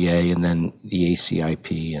the FDA, and then the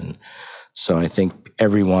ACIP. And so I think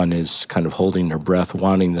everyone is kind of holding their breath,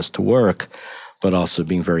 wanting this to work, but also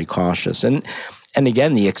being very cautious. And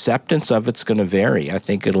again, the acceptance of it's going to vary. I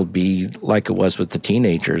think it'll be like it was with the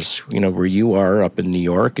teenagers, where you are up in New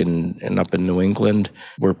York and up in New England,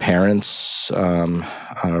 where parents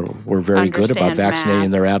were very good about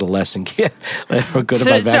vaccinating their adolescent kids. We're good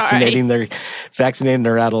about vaccinating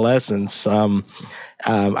their adolescents.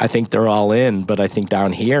 I think they're all in, but I think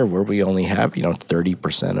down here where we only have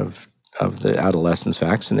 30% of the adolescents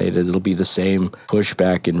vaccinated, it'll be the same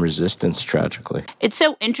pushback and resistance, tragically. It's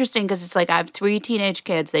so interesting because it's like I have 3 teenage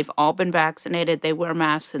kids. They've all been vaccinated. They wear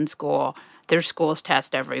masks in school. Their schools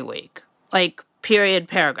test every week. Like, period,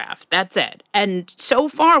 paragraph. That's it. And so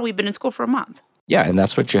far, we've been in school for a month. Yeah, and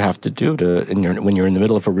that's what you have to do when you're in the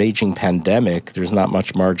middle of a raging pandemic. There's not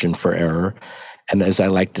much margin for error. And as I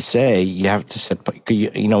like to say, you have to set,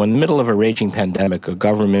 in the middle of a raging pandemic, a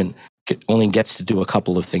government only gets to do a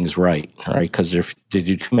couple of things right? Because if they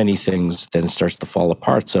do too many things, then it starts to fall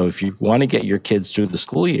apart. So if you want to get your kids through the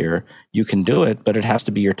school year, you can do it, but it has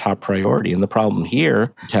to be your top priority. And the problem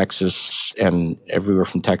here, Texas and everywhere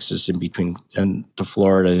from Texas in between and to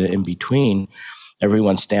Florida in between,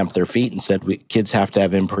 everyone stamped their feet and said, kids have to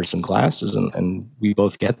have in-person classes, and we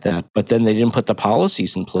both get that. But then they didn't put the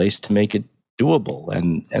policies in place to make it doable,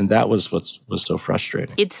 and that was what was so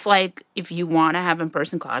frustrating. It's like, if you want to have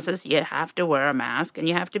in-person classes, you have to wear a mask and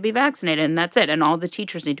you have to be vaccinated, and that's it. And all the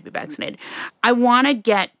teachers need to be vaccinated. I want to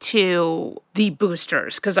get to the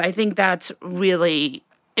boosters because I think that's really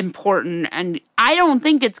important, and I don't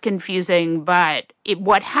think it's confusing, but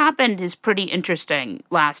what happened is pretty interesting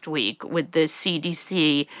last week with the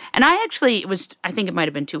CDC. And I think it might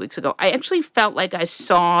have been 2 weeks ago, I actually felt like I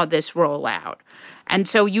saw this roll out. And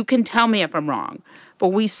so you can tell me if I'm wrong. But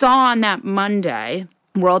we saw on that Monday,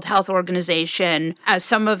 World Health Organization, as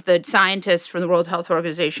some of the scientists from the World Health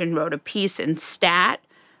Organization wrote a piece in Stat,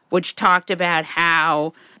 which talked about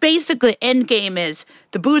how basically end game is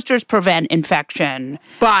the boosters prevent infection,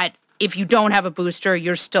 but if you don't have a booster,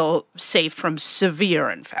 you're still safe from severe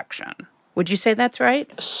infection. Would you say that's right?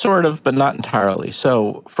 Sort of, but not entirely.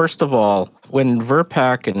 So first of all, when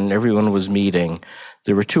VRBPAC and everyone was meeting,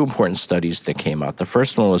 there were 2 important studies that came out. The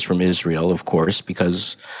first one was from Israel, of course,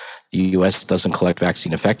 because the U.S. doesn't collect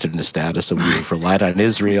vaccine effectiveness data, so we've relied on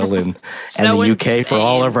Israel and the UK for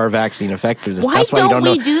all of our vaccine effectiveness. Why don't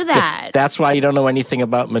we do that? That's why you don't know anything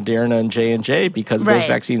about Moderna and J&J, because those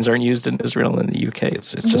vaccines aren't used in Israel and the UK.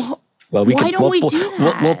 It's just... Well, why don't we do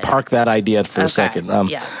that? We'll park that idea for a second.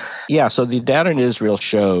 Yes. Yeah, so the data in Israel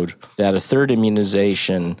showed that a third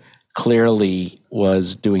immunization clearly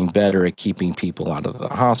was doing better at keeping people out of the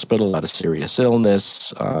hospital, out of serious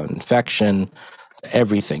illness, infection,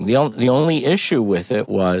 everything. The only issue with it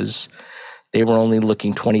was they were only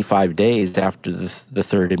looking 25 days after the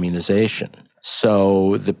third immunization.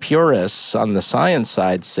 So the purists on the science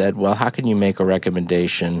side said, well, how can you make a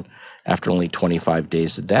recommendation after only 25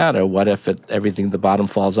 days of data? What if the bottom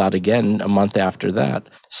falls out again a month after that?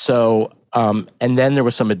 So, and then there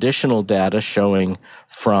was some additional data showing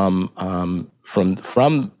from the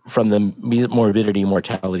morbidity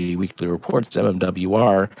mortality weekly reports,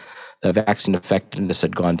 MMWR, the vaccine effectiveness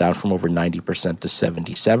had gone down from over 90% to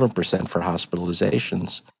 77% for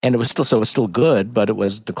hospitalizations. And it was still good, but it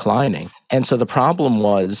was declining. And so the problem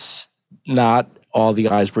was not all the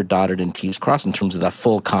I's were dotted and T's crossed in terms of that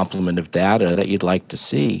full complement of data that you'd like to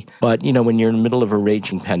see. But, when you're in the middle of a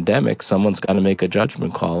raging pandemic, someone's got to make a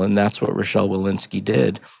judgment call, and that's what Rochelle Walensky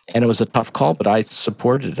did. And it was a tough call, but I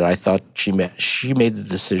supported it. I thought she made the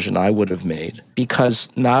decision I would have made, because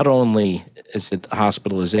not only is it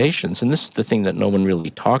hospitalizations, and this is the thing that no one really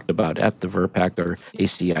talked about at the VRPAC or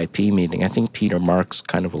ACIP meeting. I think Peter Marks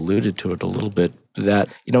kind of alluded to it a little bit, that,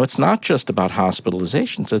 it's not just about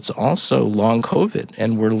hospitalizations, it's also long COVID.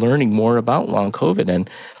 And we're learning more about long COVID and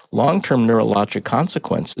long-term neurologic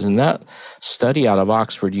consequences. And that study out of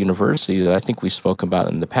Oxford University that I think we spoke about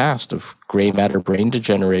in the past of gray matter brain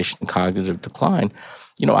degeneration and cognitive decline,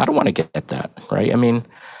 I don't want to get that, right?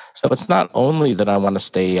 So it's not only that I want to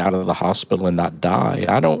stay out of the hospital and not die.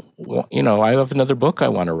 I don't, I have another book I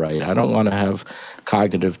want to write. I don't want to have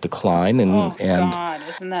cognitive decline. God,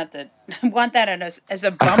 isn't that I want that as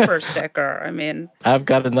a bumper sticker. I've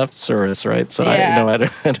got enough service, right? So yeah. I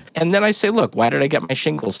don't. And then I say, look, why did I get my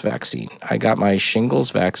shingles vaccine? I got my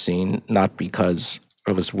shingles vaccine not because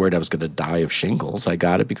I was worried I was going to die of shingles. I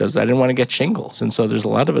got it because I didn't want to get shingles. And so there's a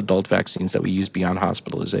lot of adult vaccines that we use beyond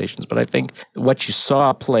hospitalizations. But I think what you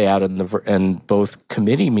saw play out in both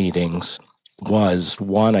committee meetings was,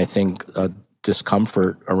 one, I think, a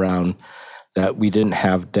discomfort around that we didn't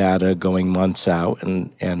have data going months out,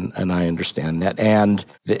 and I understand that. And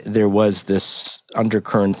there was this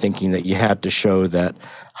undercurrent thinking that you had to show that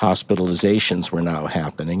hospitalizations were now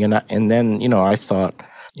happening. And then I thought,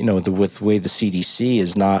 the way the CDC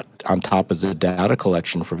is not on top of the data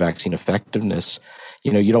collection for vaccine effectiveness,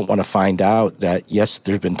 you don't want to find out that, yes,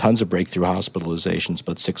 there's been tons of breakthrough hospitalizations,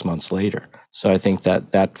 but 6 months later. So I think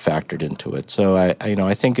that factored into it. So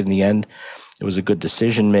I think in the end, it was a good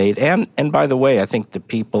decision made. And by the way, I think the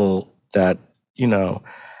people that,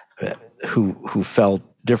 who felt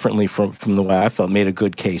differently from the way I felt made a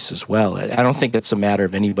good case as well. I don't think it's a matter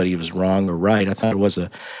of anybody was wrong or right. I thought it was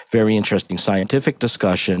a very interesting scientific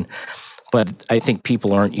discussion, but I think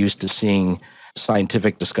people aren't used to seeing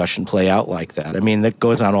scientific discussion play out like that. That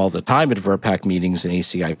goes on all the time at VRPAC meetings and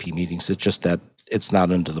ACIP meetings. It's just that it's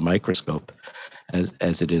not under the microscope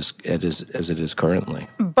as it is currently.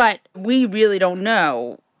 But we really don't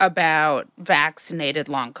know about vaccinated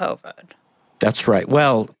long COVID. That's right.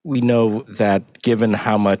 Well, we know that given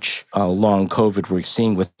how much long COVID we're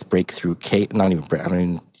seeing with breakthrough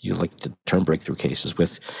you like the term breakthrough cases,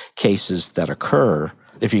 with cases that occur,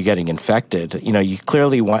 if you're getting infected, you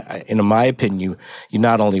clearly want, in my opinion, you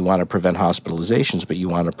not only want to prevent hospitalizations, but you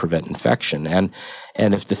want to prevent infection. And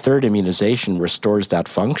if the third immunization restores that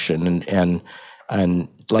function and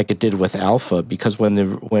like it did with Alpha, because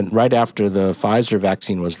when right after the Pfizer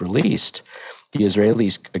vaccine was released, the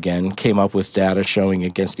Israelis, again, came up with data showing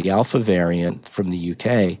against the Alpha variant from the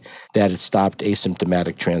UK that it stopped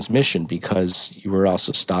asymptomatic transmission because you were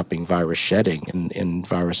also stopping virus shedding and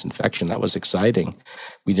virus infection. That was exciting.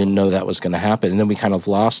 We didn't know that was going to happen. And then we kind of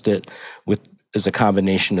lost it as a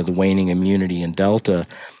combination of the waning immunity in Delta.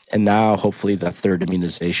 And now, hopefully, that third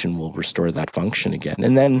immunization will restore that function again.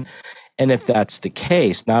 And if that's the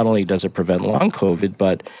case, not only does it prevent long COVID,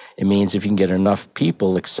 but it means if you can get enough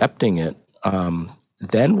people accepting it,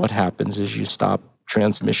 then what happens is you stop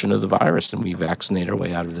transmission of the virus and we vaccinate our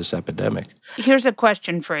way out of this epidemic. Here's a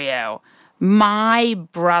question for you. My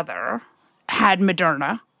brother had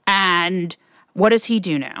Moderna, and what does he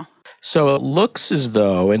do now? So it looks as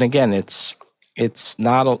though, and again, it's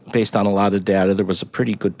not based on a lot of data. There was a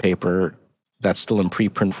pretty good paper that's still in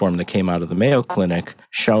preprint form that came out of the Mayo Clinic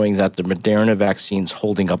showing that the Moderna vaccine's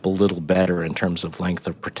holding up a little better in terms of length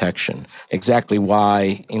of protection. Exactly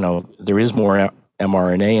why, there is more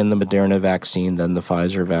mRNA in the Moderna vaccine than the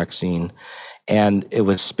Pfizer vaccine, and it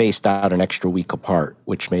was spaced out an extra week apart,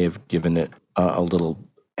 which may have given it a little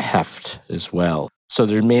heft as well. So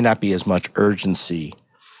there may not be as much urgency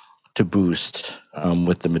to boost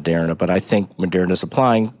with the Moderna, but I think Moderna's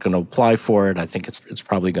going to apply for it. I think it's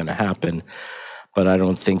probably going to happen, but I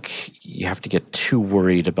don't think you have to get too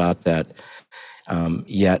worried about that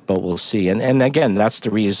yet. But we'll see. And again, that's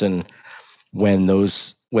the reason when the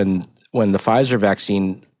Pfizer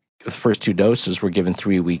vaccine, the first two doses were given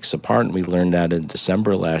 3 weeks apart, and we learned that in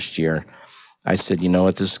December last year. I said, you know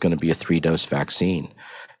what, this is going to be a 3-dose vaccine,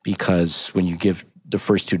 because when you give the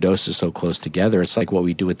first 2 doses so close together, it's like what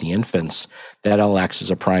we do with the infants. That all acts as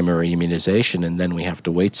a primary immunization, and then we have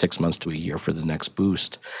to wait 6 months to a year for the next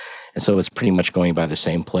boost. And so it's pretty much going by the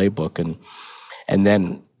same playbook. And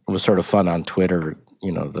then it was sort of fun on Twitter.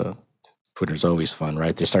 The Twitter's always fun,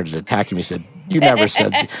 right? They started attacking me, said, you never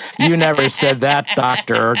said that,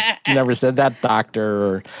 doctor. You never said that, doctor,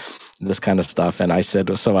 or this kind of stuff. And I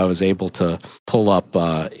said, so I was able to pull up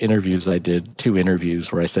interviews. I did 2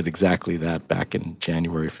 interviews where I said exactly that back in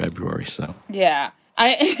January, February. So yeah.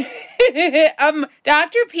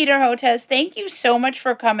 Dr. Peter Hotez, thank you so much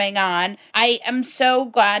for coming on. I am so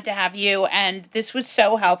glad to have you, and this was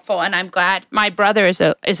so helpful, and I'm glad my brother is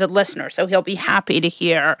a listener, so he'll be happy to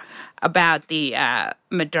hear about the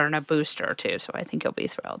Moderna booster, too, so I think he'll be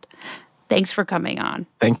thrilled. Thanks for coming on.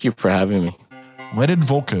 Thank you for having me. Leonid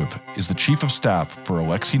Volkov is the chief of staff for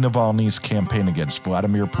Alexei Navalny's campaign against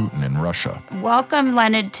Vladimir Putin in Russia. Welcome,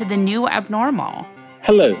 Leonid, to the new abnormal.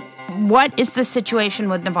 Hello. What is the situation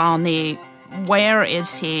with Navalny? Where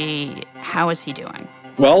is he? How is he doing?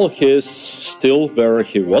 Well, he is still where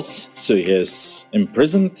he was. So he is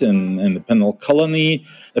imprisoned in the penal colony.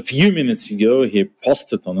 A few minutes ago, he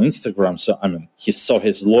posted on Instagram. So, he saw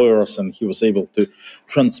his lawyers and he was able to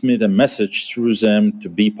transmit a message through them to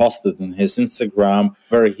be posted on his Instagram,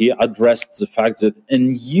 where he addressed the fact that a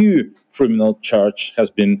new criminal charge has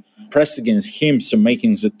been pressed against him. So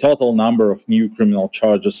making the total number of new criminal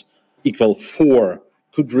charges equal 4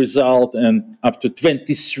 could result in up to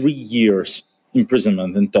 23 years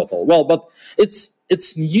imprisonment in total. Well, but it's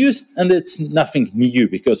news, and it's nothing new,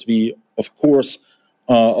 because we, of course,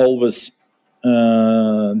 always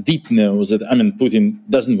did know that, Putin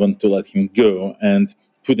doesn't want to let him go, and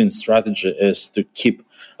Putin's strategy is to keep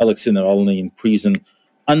Alexei Navalny in prison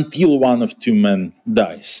until one of 2 men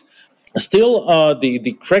dies. Still,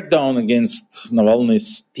 the crackdown against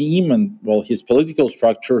Navalny's team and, his political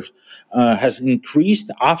structure has increased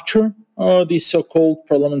after the so-called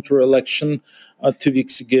parliamentary election 2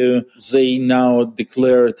 weeks ago. They now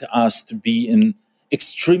declared us to be an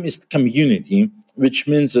extremist community, which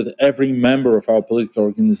means that every member of our political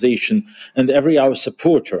organization and every our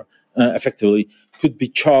supporter effectively could be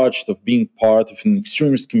charged of being part of an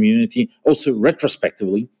extremist community, also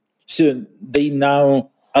retrospectively. So they now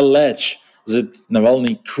allege that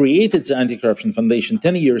Navalny created the Anti-Corruption Foundation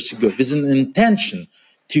 10 years ago with an intention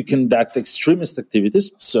to conduct extremist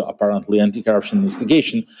activities, so apparently anti-corruption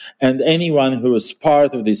investigation, and anyone who is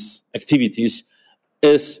part of these activities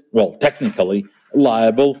is, technically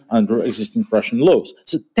liable under existing Russian laws.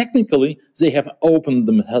 So technically, they have opened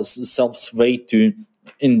themselves way to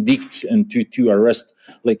indict and to arrest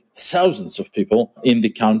thousands of people in the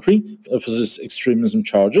country for these extremism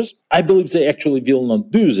charges. I believe they actually will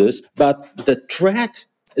not do this, but the threat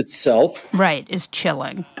itself, is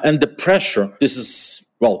chilling. And the pressure, this is,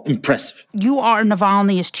 impressive. You are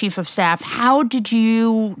Navalny's chief of staff. How did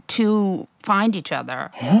you two find each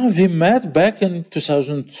other? We met back in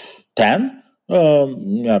 2010.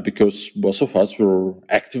 Because both of us were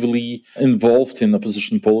actively involved in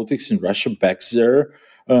opposition politics in Russia back there.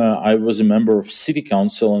 I was a member of city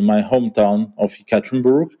council in my hometown of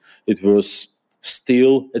Yekaterinburg. It was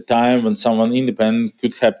still a time when someone independent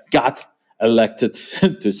could have got elected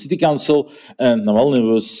to city council, and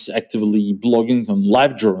Navalny was actively blogging on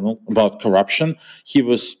LiveJournal about corruption. He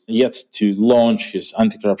was yet to launch his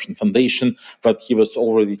anti-corruption foundation, but he was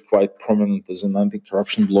already quite prominent as an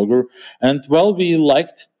anti-corruption blogger. And we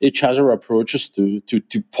liked each other's approaches to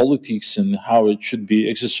politics and how it should be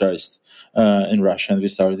exercised in Russia, and we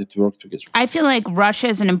started to work together. I feel like Russia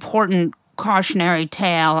is an important cautionary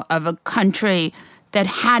tale of a country that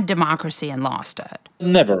had democracy and lost it.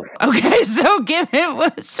 Never. Okay, so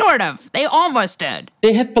sort of. They almost did.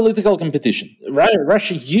 They had political competition.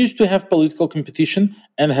 Russia used to have political competition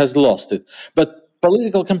and has lost it. But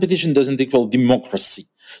political competition doesn't equal democracy.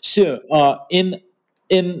 So in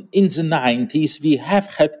the 90s, we have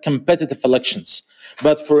had competitive elections.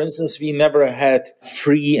 But for instance, we never had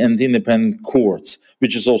free and independent courts,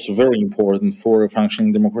 which is also very important for a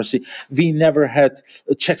functioning democracy. We never had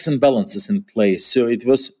checks and balances in place. So it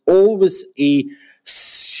was always a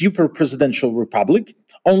super presidential republic.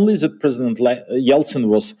 Only that President Yeltsin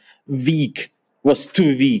was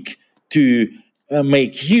too weak to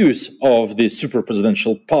make use of the super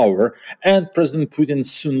presidential power. And President Putin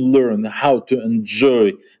soon learned how to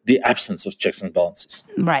enjoy the absence of checks and balances.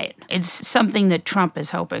 Right. It's something that Trump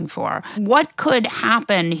is hoping for. What could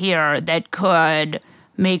happen here that could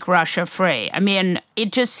make Russia free? I mean,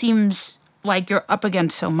 it just seems like you're up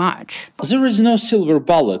against so much. There is no silver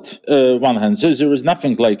bullet, one hand. So there is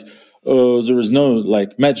nothing like, there is no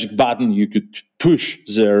like magic button you could push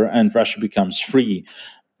there and Russia becomes free.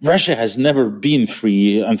 Russia has never been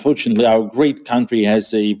free. Unfortunately, our great country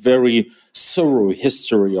has a very thorough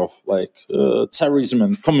history of like Tsarism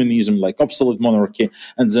and communism, like absolute monarchy,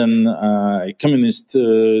 and then communist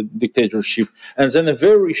dictatorship, and then a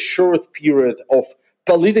very short period of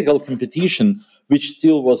political competition, which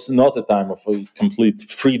still was not a time of a complete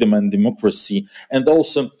freedom and democracy, and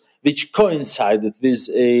also which coincided with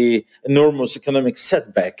a enormous economic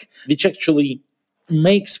setback, which actually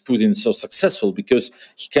makes Putin so successful because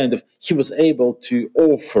he was able to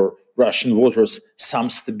offer Russian voters some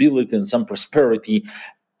stability and some prosperity,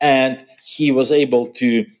 and he was able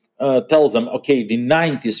to tell them, okay, the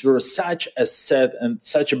 90s were such a sad and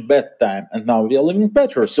such a bad time, and now we are living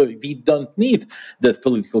better, so we don't need that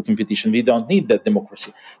political competition, we don't need that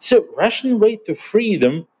democracy. So Russian way to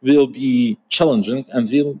freedom will be challenging and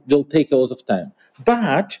will take a lot of time.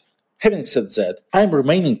 But having said that, I'm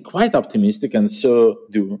remaining quite optimistic, and so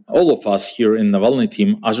do all of us here in Navalny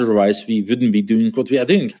team. Otherwise, we wouldn't be doing what we are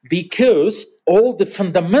doing, because all the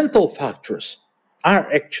fundamental factors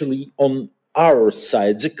are actually on our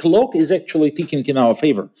side. The clock is actually ticking in our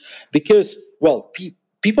favor, because, well,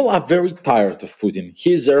 people are very tired of Putin.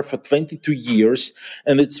 He's there for 22 years,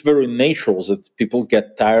 and it's very natural that people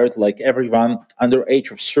get tired. Like everyone under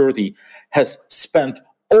age of 30 has spent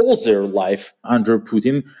all their life under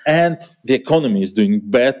Putin, and the economy is doing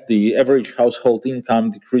bad. The average household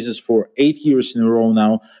income decreases for 8 years in a row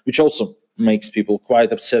now, which also makes people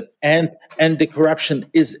quite upset. And the corruption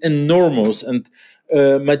is enormous, and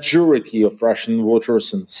majority of Russian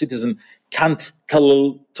voters and citizens can't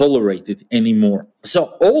tolerate it anymore.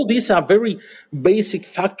 So all these are very basic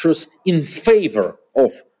factors in favor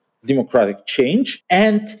of democratic change,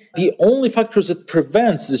 and the only factor that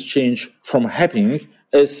prevents this change from happening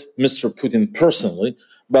is Mr. Putin personally,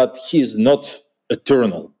 but he is not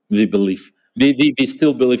eternal, we believe. We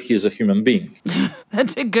still believe he is a human being.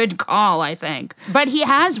 That's a good call, I think. But he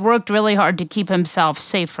has worked really hard to keep himself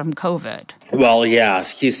safe from COVID. Well,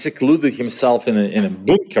 yes, he secluded himself in a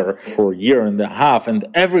bunker for a year and a half, and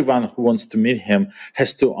everyone who wants to meet him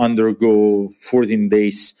has to undergo 14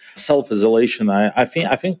 days self-isolation. I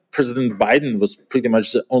think President Biden was pretty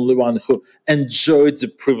much the only one who enjoyed the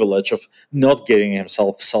privilege of not getting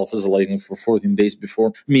himself self-isolating for 14 days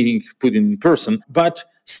before meeting Putin in person. But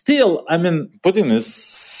still, I mean, Putin is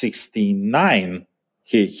 69.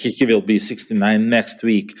 He will be 69 next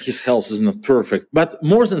week. His health is not perfect. But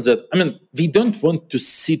more than that, I mean, we don't want to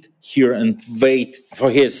sit here and wait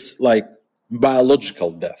for his, like,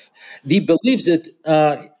 biological death. We believe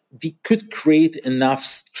that we could create enough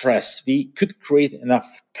stress, we could create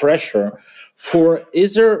enough pressure for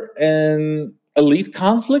either an elite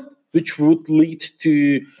conflict, which would lead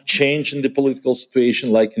to change in the political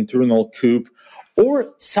situation, like internal coup,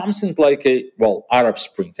 or something like Arab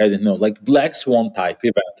Spring, I don't know, like Black Swan type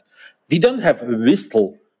event. We don't have a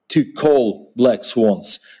whistle to call black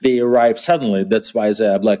swans. They arrive suddenly, that's why they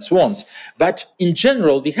are black swans. But in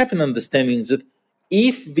general, we have an understanding that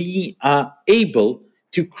if we are able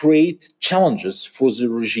to create challenges for the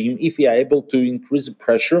regime, if we are able to increase the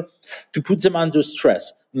pressure, to put them under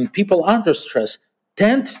stress, and people under stress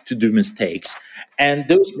tend to do mistakes, and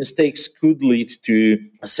those mistakes could lead to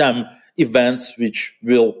some events which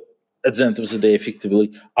will, at the end of the day,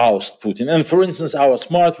 effectively oust Putin. And for instance, our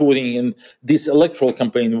smart voting in this electoral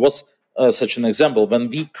campaign was such an example, when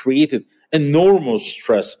we created enormous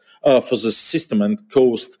stress for the system and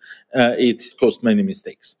it caused many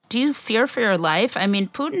mistakes. Do you fear for your life? I mean,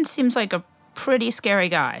 Putin seems like a pretty scary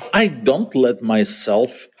guy. I don't let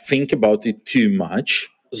myself think about it too much.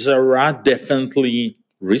 There are definitely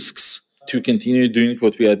risks to continue doing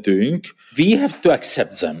what we are doing. We have to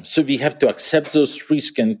accept them. So we have to accept those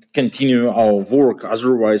risks and continue our work.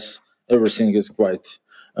 Otherwise, everything is quite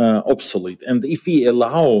obsolete. And if we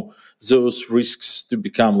allow those risks to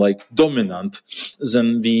become like dominant,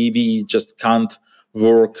 then we just can't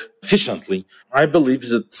work efficiently. I believe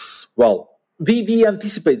that, we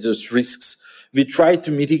anticipate those risks. We try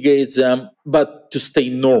to mitigate them, but to stay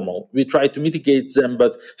normal. We try to mitigate them,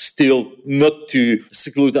 but still not to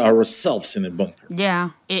seclude ourselves in a bunker.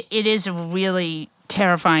 Yeah, it is a really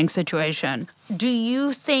terrifying situation. Do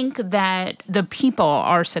you think that the people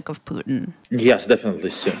are sick of Putin? Yes,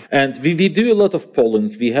 definitely so. And we do a lot of polling.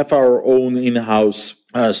 We have our own in-house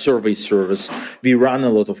survey service. We run a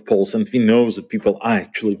lot of polls, and we know that people are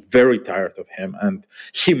actually very tired of him, and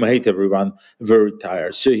he made everyone very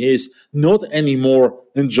tired. So he is not anymore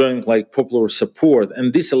enjoying like popular support.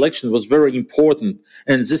 And this election was very important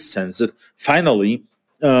in this sense that finally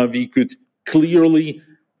we could clearly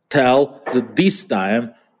tell that this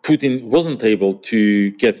time Putin wasn't able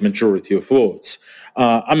to get majority of votes.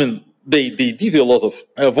 They did a lot of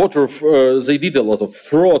they did a lot of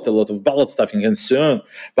fraud, a lot of ballot stuffing, and so on.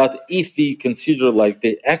 But if we consider like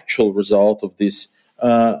the actual result of this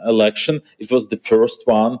election, it was the first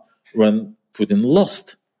one when Putin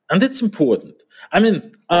lost, and that's important.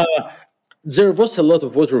 There was a lot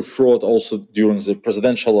of voter fraud also during the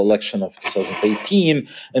presidential election of 2018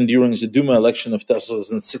 and during the Duma election of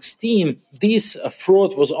 2016. This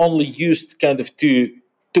fraud was only used kind of to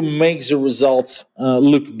make the results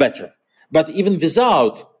look better. But even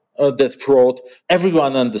without that fraud,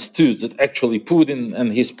 everyone understood that actually Putin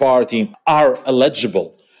and his party are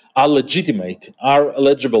eligible, are legitimate, are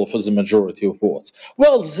eligible for the majority of votes.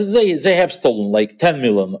 Well, they have stolen like 10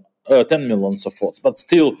 millions of votes, but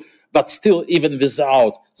still, even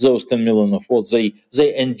without those 10 million of votes,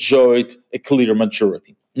 they enjoyed a clear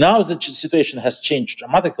majority. Now the situation has changed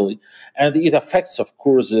dramatically, and it affects, of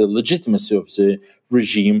course, the legitimacy of the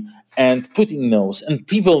regime. And Putin knows, and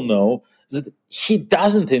people know, that he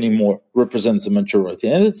doesn't anymore represent the majority,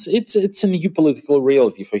 and it's a new political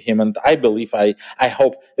reality for him. And I believe, I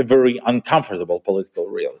hope, a very uncomfortable political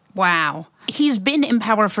reality. Wow. He's been in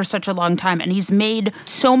power for such a long time, and he's made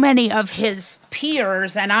so many of his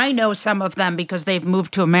peers, and I know some of them because they've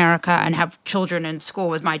moved to America and have children in school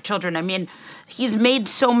with my children. I mean, he's made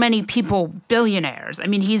so many people billionaires. I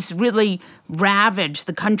mean, he's really ravaged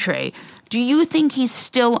the country. Do you think he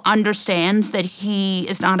still understands that he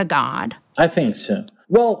is not a god? I think so.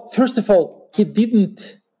 Well, first of all, he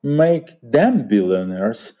didn't make them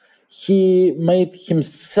billionaires. He made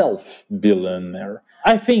himself billionaire.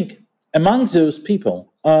 I think among those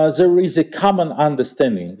people, there is a common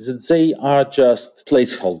understanding that they are just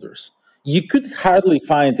placeholders. You could hardly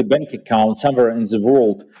find a bank account somewhere in the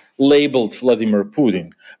world labeled Vladimir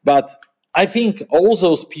Putin. But I think all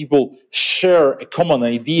those people share a common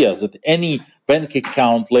idea that any bank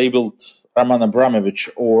account labeled Roman Abramovich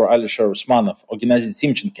or Alisher Usmanov or Gennady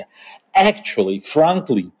Timchenko actually,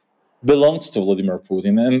 frankly, belongs to Vladimir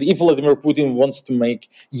Putin. And if Vladimir Putin wants to make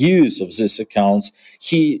use of these accounts,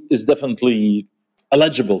 he is definitely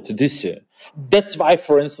eligible to do so. That's why,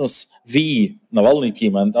 for instance, the Navalny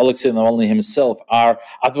team and Alexei Navalny himself are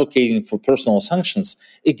advocating for personal sanctions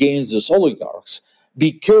against those oligarchs,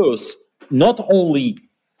 because not only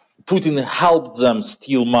Putin helped them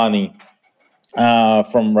steal money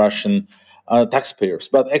from Russian taxpayers,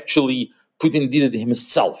 but actually Putin did it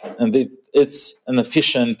himself. And it's an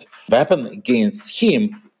efficient weapon against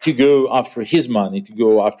him to go after his money, to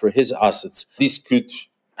go after his assets. This could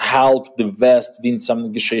help the West win some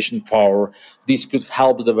negotiation power. This could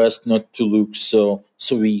help the West not to look so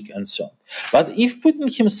weak and so on. But if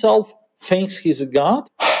Putin himself thinks he's a god,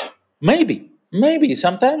 maybe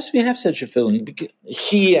sometimes we have such a feeling.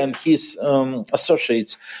 He and his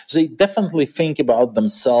associates, they definitely think about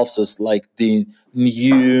themselves as like the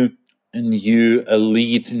new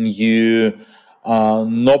elite, new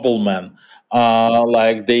noblemen.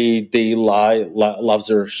 Like they love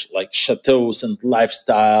their like chateaus and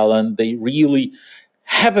lifestyle, and they really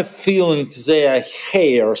have a feeling they are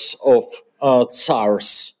heirs of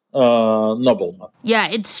Tsars. Nobleman. Yeah,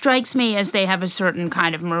 it strikes me as they have a certain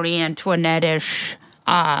kind of Marie Antoinette-ish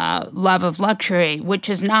love of luxury, which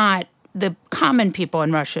is not, the common people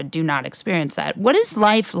in Russia do not experience that. What is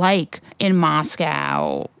life like in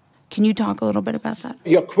Moscow? Can you talk a little bit about that?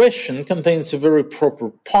 Your question contains a very proper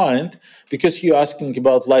point, because you're asking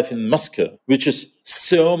about life in Moscow, which is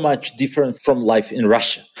so much different from life in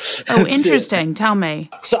Russia. Oh, interesting. Tell me.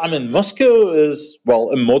 So, Moscow is,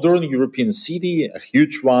 a modern European city, a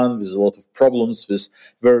huge one with a lot of problems, with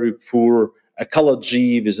very poor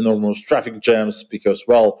ecology, with enormous traffic jams, because,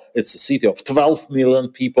 it's a city of 12 million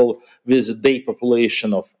people with a day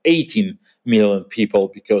population of 18 million people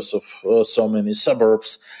because of so many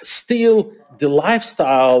suburbs. Still, the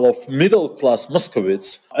lifestyle of middle-class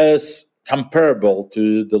Moscovites is comparable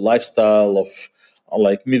to the lifestyle of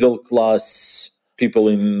middle-class people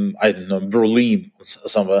in, Berlin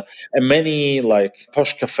somewhere, and many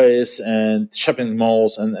posh cafes and shopping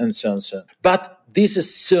malls and so on and so on. But this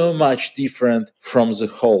is so much different from the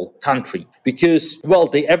whole country, because,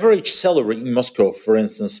 the average salary in Moscow, for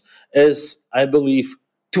instance, is, I believe,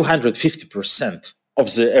 250%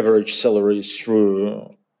 of the average salary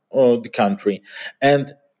through the country.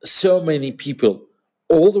 And so many people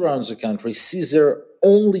all around the country see their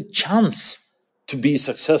only chance to be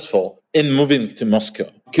successful in moving to Moscow,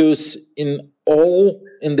 because in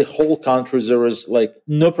the whole country there is like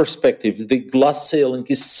no perspective. The glass ceiling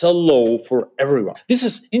is so low for everyone. This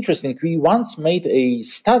is interesting. We once made a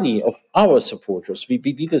study of our supporters. We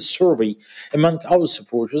did a survey among our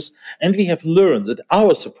supporters, and we have learned that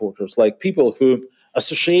our supporters, like people who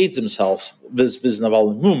associate themselves with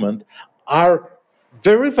Navalny movement, are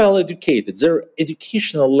very well educated. Their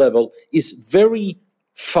educational level is very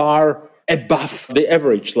far above the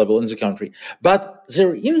average level in the country, but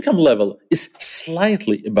their income level is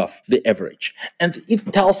slightly above the average. And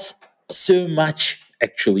it tells so much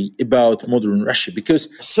actually about modern Russia, because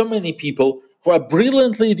so many people who are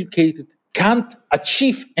brilliantly educated can't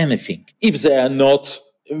achieve anything if they are not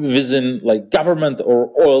within like government or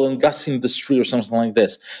oil and gas industry or something like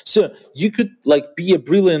this. So you could like be a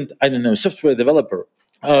brilliant, software developer,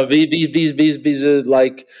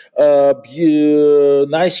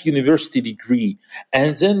 nice university degree,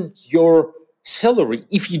 and then your salary,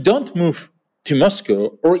 if you don't move to Moscow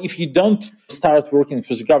or if you don't start working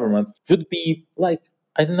for the government, would be like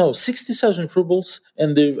 60,000 rubles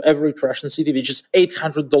in the average Russian city, which is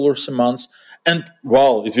 $800 a month. And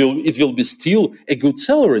wow, it will be still a good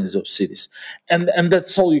salary in those cities. And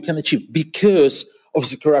that's all you can achieve because of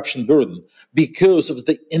the corruption burden, because of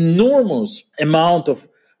the enormous amount of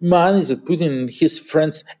money that Putin and his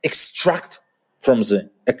friends extract from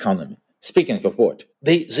the economy. Speaking of what,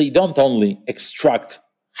 they don't only extract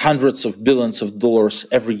hundreds of billions of dollars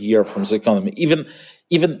every year from the economy.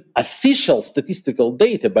 Even official statistical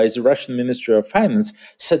data by the Russian Ministry of Finance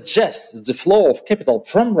suggests that the flow of capital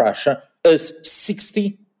from Russia is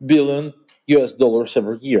 $60 billion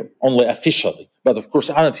every year, only officially, but of course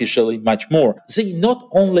unofficially much more. They not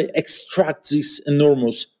only extract these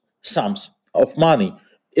enormous sums of money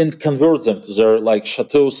and convert them to their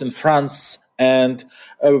chateaus in France and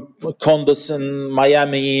condos in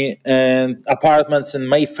Miami and apartments in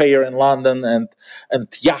Mayfair in London and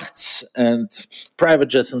yachts and private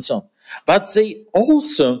jets and so on. But they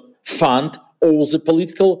also fund all the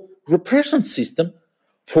political repression system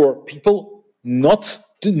for people not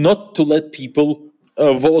to let people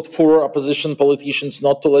vote for opposition politicians,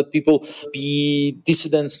 not to let people be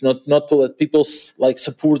dissidents, not to let people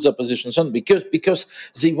support the opposition, so on, because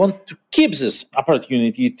they want to keep this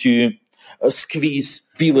opportunity to squeeze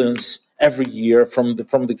billions every year from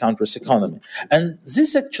the country's economy. And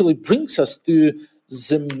this actually brings us to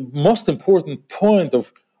the most important point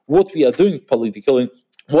of what we are doing politically.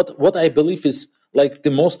 What I believe is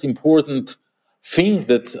the most important thing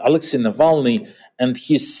that Alexei Navalny and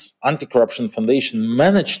his anti-corruption foundation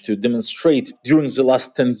managed to demonstrate during the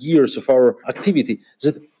last 10 years of our activity,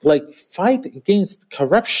 that fight against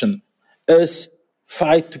corruption is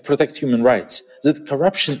fight to protect human rights, that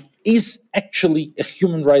corruption is actually a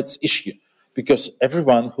human rights issue, because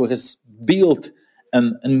everyone who has built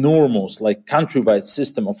an enormous countrywide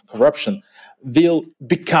system of corruption will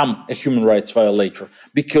become a human rights violator,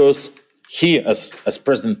 because he, as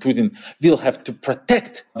President Putin, will have to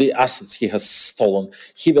protect the assets he has stolen.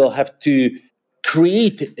 He will have to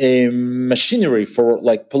create a machinery for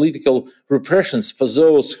political repressions for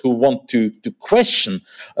those who want to question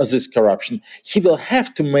this corruption. He will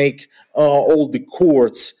have to make all the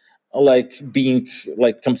courts being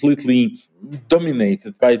completely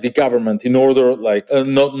dominated by the government in order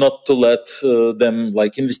not to let them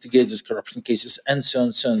investigate these corruption cases and so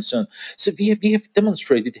on. So we have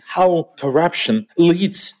demonstrated how corruption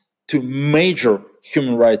leads to major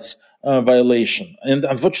human rights violation, and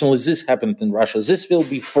unfortunately this happened in Russia. This will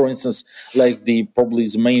be, for instance, probably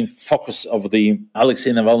the main focus of the Alexei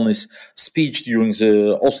Navalny's speech during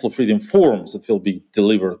the Oslo Freedom Forum that will be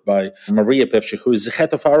delivered by Maria Pevchik, who is the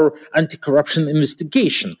head of our anti-corruption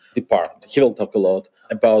investigation department. He will talk a lot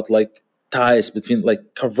about ties between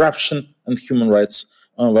corruption and human rights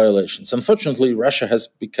violations. Unfortunately, Russia has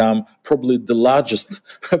become probably the largest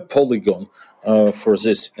polygon for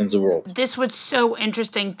this in the world. This was so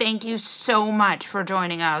interesting. Thank you so much for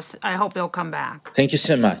joining us. I hope you'll come back. Thank you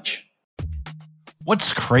so much.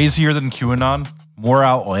 What's crazier than QAnon? More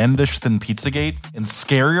outlandish than Pizzagate? And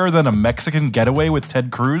scarier than a Mexican getaway with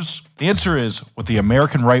Ted Cruz? The answer is what the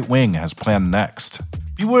American right wing has planned next.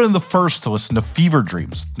 Be one of the first to listen to Fever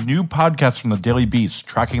Dreams, the new podcast from the Daily Beast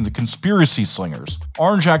tracking the conspiracy slingers,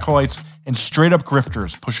 orange acolytes, and straight-up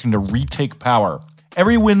grifters pushing to retake power.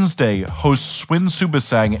 Every Wednesday, hosts Swin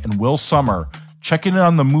Subasang and Will Sommer check in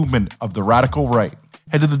on the movement of the radical right.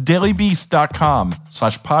 Head to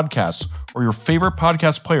thedailybeast.com/podcasts or your favorite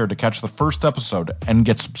podcast player to catch the first episode and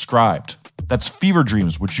get subscribed. That's Fever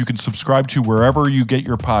Dreams, which you can subscribe to wherever you get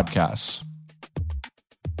your podcasts.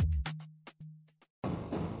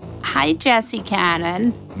 Hi, Jesse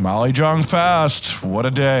Cannon. Molly Jong Fast. What a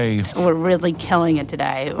day. We're really killing it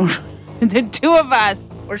today. The two of us.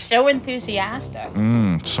 We're so enthusiastic.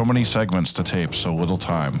 So many segments to tape, so little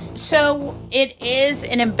time. So it is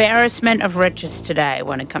an embarrassment of riches today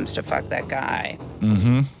when it comes to Fuck That Guy.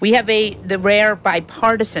 Mm-hmm. We have the rare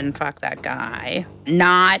bipartisan Fuck That Guy.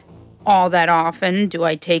 Not all that often do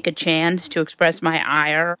I take a chance to express my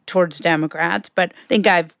ire towards Democrats, but I think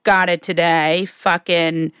I've got it today.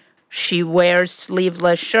 Fucking, she wears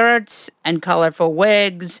sleeveless shirts and colorful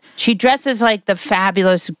wigs. She dresses like the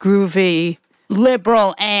fabulous, groovy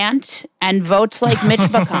liberal aunt and votes like Mitch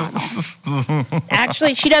McConnell.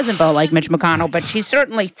 Actually, she doesn't vote like Mitch McConnell, but she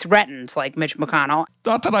certainly threatens like Mitch McConnell.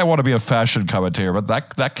 Not that I want to be a fashion commentator, but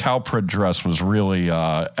that cow print dress was really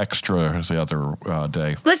extra the other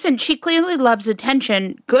day. Listen, she clearly loves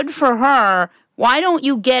attention. Good for her. Why don't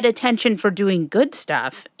you get attention for doing good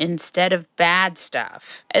stuff instead of bad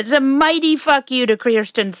stuff? It's a mighty fuck you to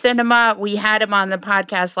Kirsten Sinema. We had him on the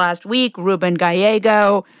podcast last week. Ruben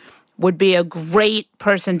Gallego would be a great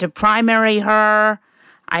person to primary her.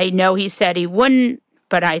 I know he said he wouldn't,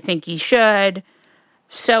 but I think he should.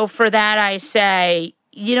 So for that, I say,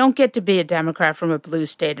 you don't get to be a Democrat from a blue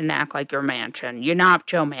state and act like you're Manchin. You're not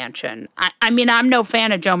Joe Manchin. I mean, I'm no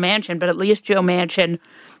fan of Joe Manchin, but at least Joe Manchin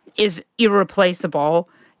is irreplaceable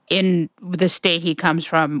in the state he comes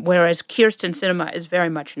from, whereas Kirsten Sinema is very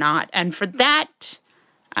much not. And for that,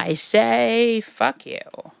 I say, fuck you.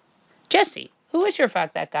 Jesse, who is your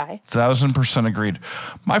Fuck That Guy? 1,000% agreed.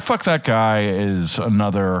 My Fuck That Guy is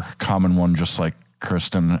another common one, just like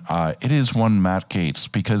Kristen. It is one Matt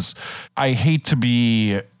Gaetz, because I hate to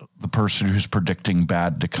be the person who's predicting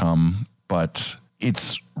bad to come, but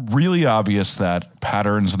it's really obvious that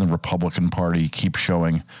patterns in the Republican Party keep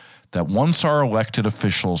showing that once our elected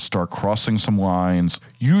officials start crossing some lines,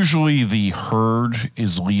 usually the herd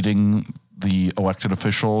is leading the elected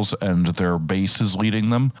officials and their base is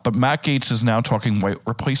leading them. But Matt Gaetz is now talking white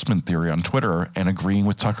replacement theory on Twitter and agreeing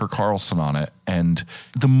with Tucker Carlson on it. And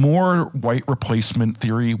the more white replacement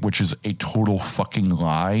theory, which is a total fucking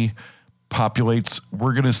lie, populates,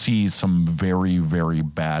 we're going to see some very, very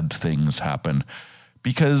bad things happen.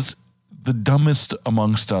 Because the dumbest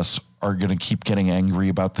amongst us are going to keep getting angry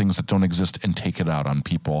about things that don't exist and take it out on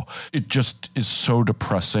people. It just is so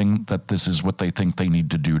depressing that this is what they think they need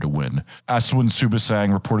to do to win. Aswin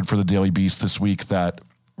Subasang reported for the Daily Beast this week that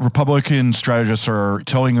Republican strategists are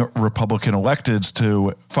telling Republican electeds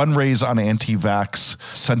to fundraise on anti-vax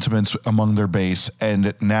sentiments among their base.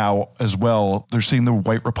 And now as well, they're seeing the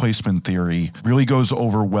white replacement theory really goes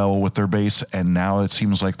over well with their base. And now it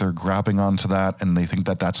seems like they're grabbing onto that and they think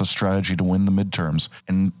that that's a strategy to win the midterms.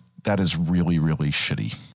 And that is really, really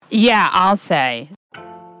shitty. Yeah, I'll say.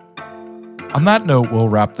 On that note, we'll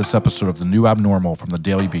wrap this episode of The New Abnormal from the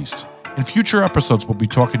Daily Beast. In future episodes, we'll be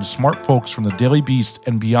talking to smart folks from the Daily Beast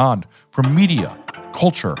and beyond, from media,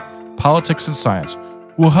 culture, politics, and science,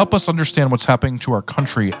 who will help us understand what's happening to our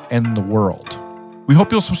country and the world. We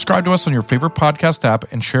hope you'll subscribe to us on your favorite podcast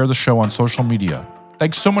app and share the show on social media.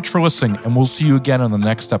 Thanks so much for listening, and we'll see you again on the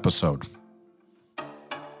next episode.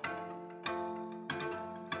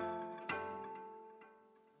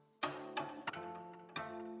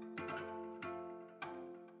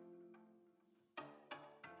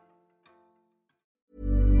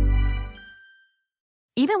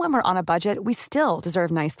 Even when we're on a budget, we still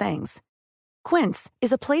deserve nice things. Quince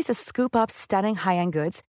is a place to scoop up stunning high-end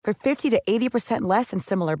goods for 50 to 80% less than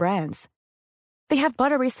similar brands. They have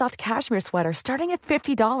buttery soft cashmere sweaters starting at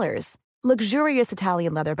 $50, luxurious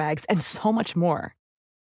Italian leather bags, and so much more.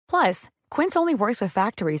 Plus, Quince only works with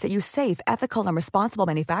factories that use safe, ethical, and responsible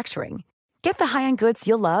manufacturing. Get the high-end goods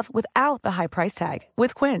you'll love without the high price tag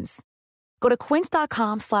with Quince. Go to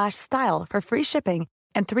quince.com/style for free shipping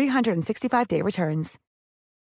and 365-day returns.